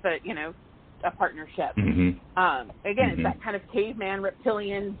with a partnership. Again, it's that kind of caveman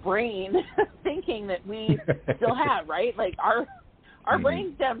reptilian brain thinking that we still have, right? Like our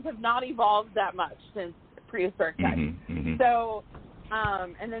brain stems have not evolved that much since prehistoric times. So,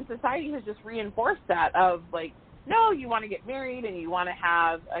 and then society has just reinforced that of no, you want to get married and you want to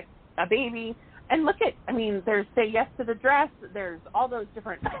have a baby. And look at, there's Say Yes to the Dress. There's all those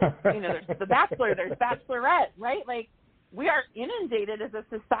different, there's The Bachelor, there's Bachelorette, right? We are inundated as a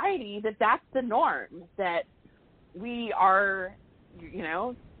society that's the norm, that we are,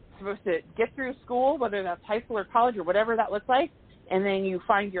 supposed to get through school, whether that's high school or college or whatever that looks like, and then you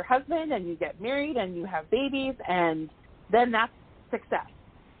find your husband and you get married and you have babies, and then that's success,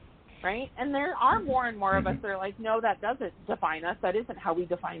 right? And there are more and more of us that are like, no, that doesn't define us. That isn't how we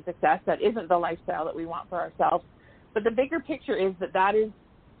define success. That isn't the lifestyle that we want for ourselves. But the bigger picture is that is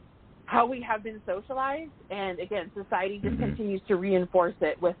how we have been socialized, and again, society just continues to reinforce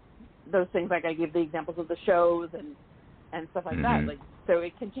it with those things, like I gave the examples of the shows and stuff like that. Like, so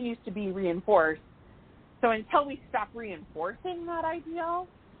it continues to be reinforced. So until we stop reinforcing that ideal,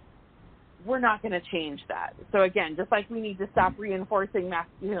 we're not going to change that. So again, just like we need to stop reinforcing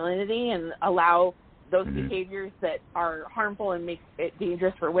masculinity and allow those behaviors that are harmful and make it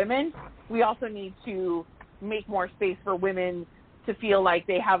dangerous for women, we also need to make more space for women to feel like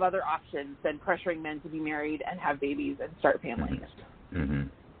they have other options than pressuring men to be married and have babies and start families.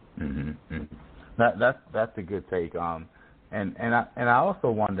 That's a good take. And I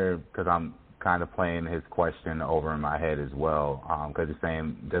also wonder, because I'm kind of playing his question over in my head as well, because he's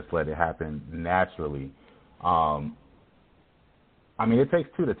saying just let it happen naturally. I mean, it takes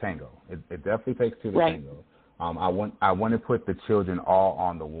two to tango. It definitely takes two to tango. I want to put the children all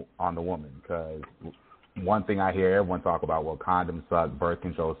on the woman, because one thing I hear everyone talk about, well, condoms suck, birth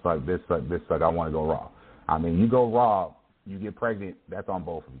control suck, this suck, I want to go raw. I mean, you go raw, you get pregnant, that's on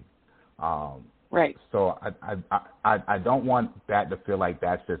both of you. Right. So I don't want that to feel like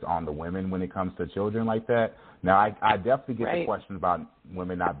that's just on the women when it comes to children like that. Now, I definitely get the question about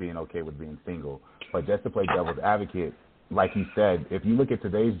women not being okay with being single. But just to play devil's advocate, like you said, if you look at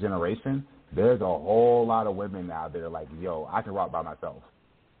today's generation, there's a whole lot of women now that are like, yo, I can rock by myself.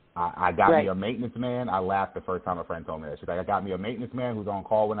 I got me a maintenance man. I laughed the first time a friend told me that. She's like, I got me a maintenance man who's on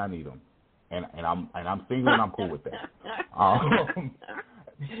call when I need him, and I'm single and I'm cool with that.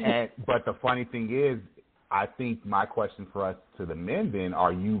 But the funny thing is, I think my question for us to the men then,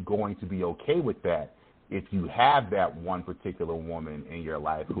 are you going to be okay with that if you have that one particular woman in your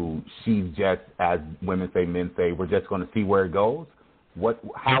life who she's just, as women say, men say, we're just going to see where it goes?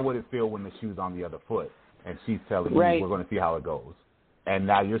 How would it feel when the shoe's on the other foot and she's telling you we're going to see how it goes? And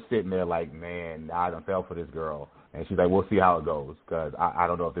now you're sitting there like, man, I done fell for this girl. And she's like, we'll see how it goes, because I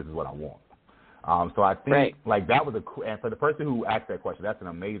don't know if this is what I want. So I think, like, that was and for the person who asked that question, that's an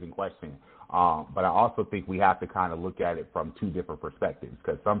amazing question. But I also think we have to kind of look at it from two different perspectives,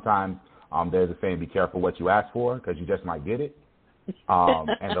 because sometimes there's a saying, be careful what you ask for, because you just might get it.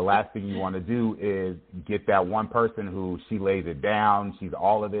 And the last thing you want to do is get that one person who she lays it down, she's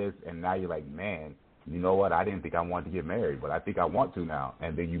all of this, and now you're like, man, you know what, I didn't think I wanted to get married, but I think I want to now.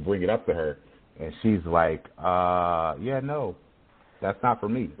 And then you bring it up to her, and she's like, yeah, no, that's not for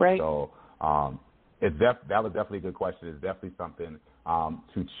me. Right. So that was definitely a good question. It's definitely something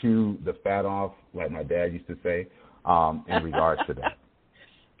to chew the fat off, like my dad used to say, in regards to that.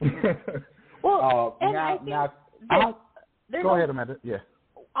 Well, and go ahead, Amanda. Yeah.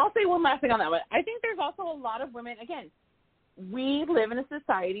 I'll say one last thing on that one. I think there's also a lot of women, again, we live in a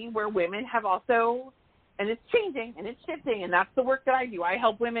society where women have also, and it's changing and it's shifting, and that's the work that I do. I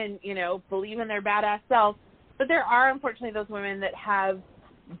help women, believe in their badass selves. But there are, unfortunately, those women that have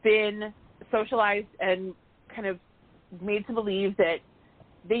been socialized and kind of made to believe that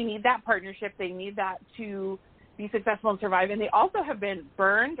they need that partnership, they need that to be successful and survive, and they also have been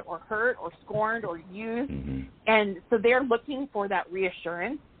burned or hurt or scorned or used, and so they're looking for that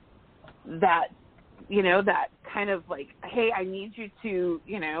reassurance, that, that kind of like, hey, I need you to,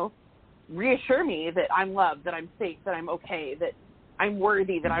 reassure me that I'm loved, that I'm safe, that I'm okay, that I'm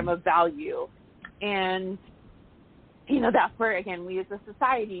worthy, that I'm of value. And that's where, again, we as a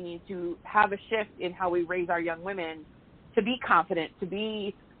society need to have a shift in how we raise our young women to be confident, to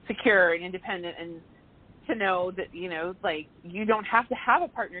be secure and independent, and to know that, you don't have to have a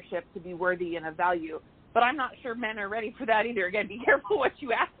partnership to be worthy and of value. But I'm not sure men are ready for that either. Again, be careful what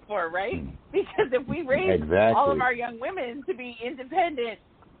you ask for, right? Because if we raise all of our young women to be independent,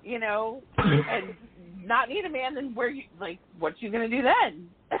 and not need a man, then what you going to do then?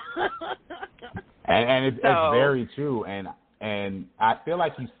 And it's very true. And I feel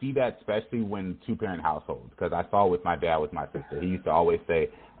like you see that especially when two-parent households, because I saw with my dad, with my sister. He used to always say,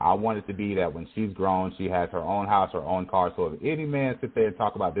 I want it to be that when she's grown, she has her own house, her own car. So if any man sits there and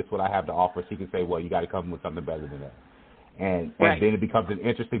talk about this, what I have to offer, she can say, well, you got to come with something better than that. And then it becomes an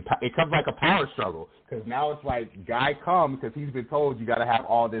interesting, it comes like a power struggle, because now it's like, guy comes because he's been told you got to have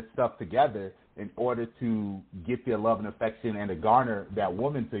all this stuff together in order to get the love and affection and to garner that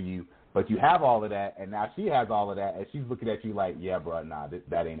woman to you. But you have all of that, and now she has all of that, and she's looking at you like, yeah, bro, nah,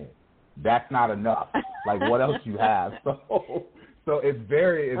 that ain't it. That's not enough. Like, what else you have? So it's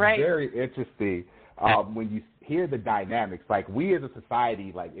very interesting when hear the dynamics. Like, we as a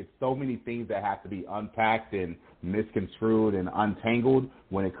society, like, it's so many things that have to be unpacked and misconstrued and untangled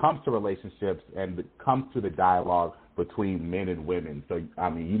when it comes to relationships and it comes to the dialogue between men and women. So, I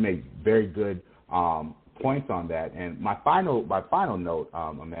mean, you make very good points on that. And my final note,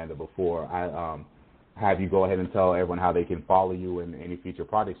 Amanda, before I have you go ahead and tell everyone how they can follow you and any future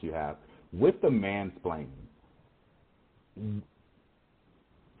projects you have, with the mansplaining,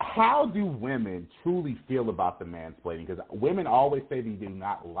 how do women truly feel about the mansplaining? Because women always say they do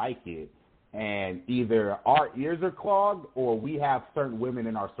not like it, and either our ears are clogged or we have certain women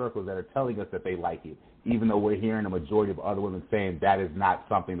in our circles that are telling us that they like it, even though we're hearing a majority of other women saying that is not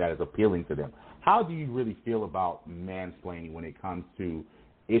something that is appealing to them. How do you really feel about mansplaining when it comes to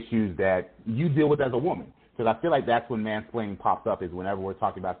issues that you deal with as a woman? Because I feel like that's when mansplaining pops up, is whenever we're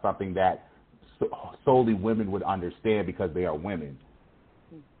talking about something that solely women would understand because they are women.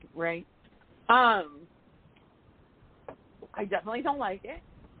 Right. I definitely don't like it.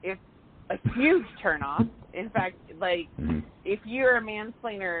 It's a huge turnoff. In fact, like, if you're a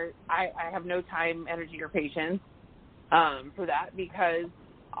mansplainer, I have no time, energy, or patience for that, because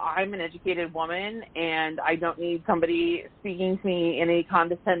I'm an educated woman and I don't need somebody speaking to me in a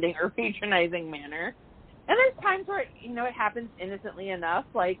condescending or patronizing manner. And there's times where, you know, it happens innocently enough,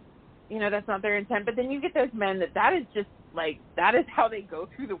 like, you know, that's not their intent. But then you get those men that is just, like, that is how they go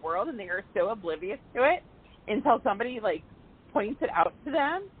through the world, and they are so oblivious to it until somebody, like, points it out to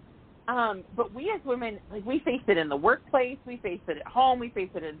them. But we as women, like, we face it in the workplace, we face it at home, we face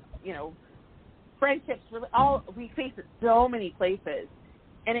it in, you know, friendships, we face it so many places.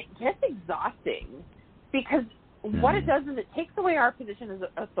 And it gets exhausting because what it does is it takes away our position as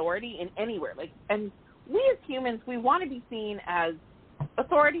authority in anywhere. Like, and we as humans, we want to be seen as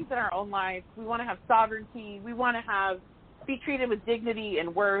authorities in our own lives. We want to have sovereignty. We want to be treated with dignity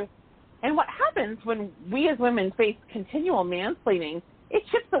and worth. And what happens when we as women face continual mansplaining, it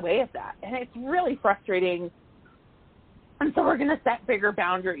chips away at that. And it's really frustrating. And so we're going to set bigger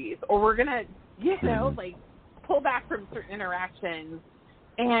boundaries, or we're going to, you know, like, pull back from certain interactions.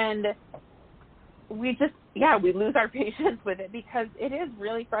 And we just, we lose our patience with it, because it is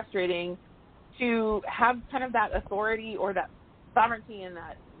really frustrating to have kind of that authority or that sovereignty and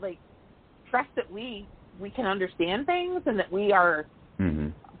that, like, trust that we can understand things and that we are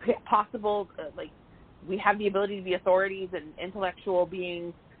possible, like, we have the ability to be authorities and intellectual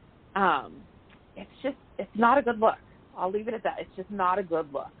beings. It's not a good look. I'll leave it at that. It's just not a good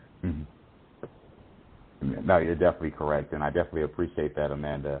look. No, you're definitely correct, and I definitely appreciate that,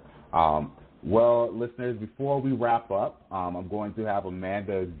 Amanda. Well, listeners, before we wrap up, I'm going to have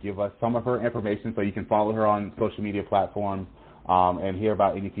Amanda give us some of her information so you can follow her on social media platforms and hear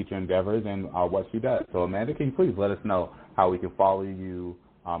about any future endeavors and what she does. So, Amanda, can you please let us know how we can follow you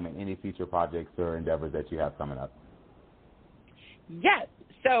in any future projects or endeavors that you have coming up? Yes.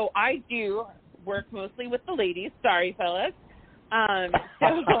 So I do work mostly with the ladies. Sorry, fellas.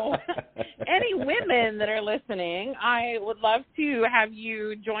 So any women that are listening, I would love to have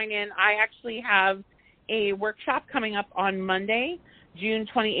you join in. I actually have a workshop coming up on Monday, June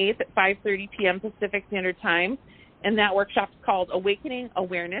 28th at 5:30 p.m. Pacific Standard Time, and that workshop is called Awakening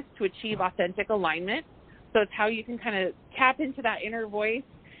Awareness to Achieve Authentic Alignment. So it's how you can kind of tap into that inner voice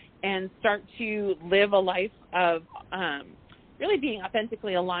and start to live a life of really being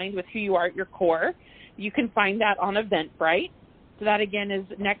authentically aligned with who you are at your core. You can find that on Eventbrite. So that, again, is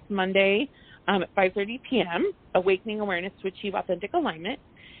next Monday at 5:30 p.m., Awakening Awareness to Achieve Authentic Alignment.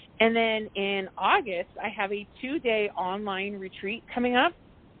 And then in August, I have a 2-day online retreat coming up,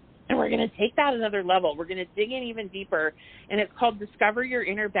 and we're going to take that another level. We're going to dig in even deeper, and it's called Discover Your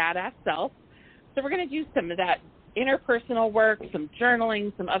Inner Badass Self. So we're going to do some of that interpersonal work, some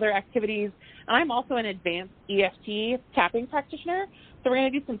journaling, some other activities. And I'm also an advanced EFT tapping practitioner, so we're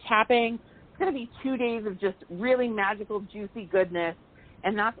going to do some tapping. It's going to be 2 days of just really magical, juicy goodness,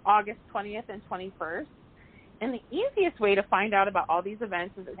 and that's August 20th and 21st. And the easiest way to find out about all these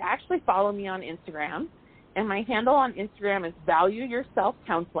events is to actually follow me on Instagram. And my handle on Instagram is Value Yourself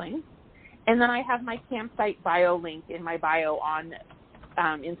Counseling. And then I have my campsite bio link in my bio on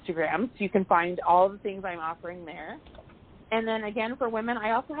Instagram, so you can find all the things I'm offering there. And then, again, for women,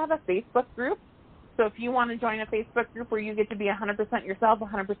 I also have a Facebook group. So if you want to join a Facebook group where you get to be 100% yourself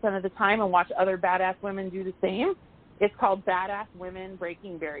 100% of the time and watch other badass women do the same, it's called Badass Women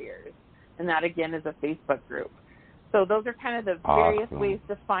Breaking Barriers. And that, again, is a Facebook group. So those are kind of the various ways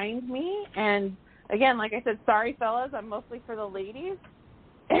to find me. And, again, like I said, sorry, fellas, I'm mostly for the ladies.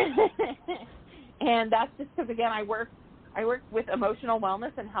 And that's just because, again, I work with emotional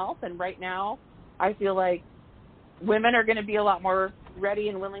wellness and health, and right now I feel like women are going to be a lot more ready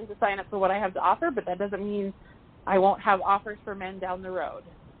and willing to sign up for what I have to offer, but that doesn't mean I won't have offers for men down the road.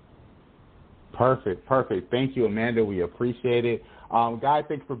 Perfect. Thank you, Amanda. We appreciate it. Guys,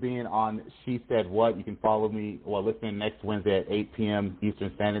 thanks for being on She Said What. You can follow me, listen next Wednesday at 8 p.m.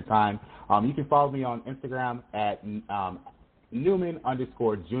 Eastern Standard Time. You can follow me on Instagram at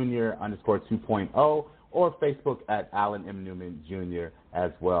Newman_Jr_2.0 or Facebook at Alan M. Newman Jr.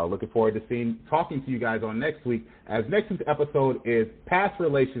 as well. Looking forward to talking to you guys on next week, as next week's episode is Past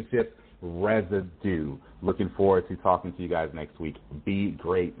Relationships Residue. Looking forward to talking to you guys next week. Be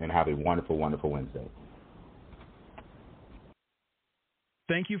great and have a wonderful, wonderful Wednesday.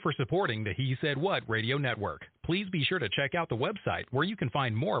 Thank you for supporting the He Said What radio network. Please be sure to check out the website where you can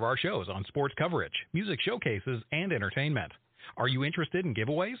find more of our shows on sports coverage, music showcases, and entertainment. Are you interested in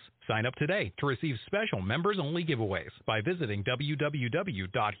giveaways? Sign up today to receive special members-only giveaways by visiting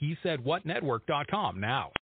www.hesaidwhatnetwork.com now.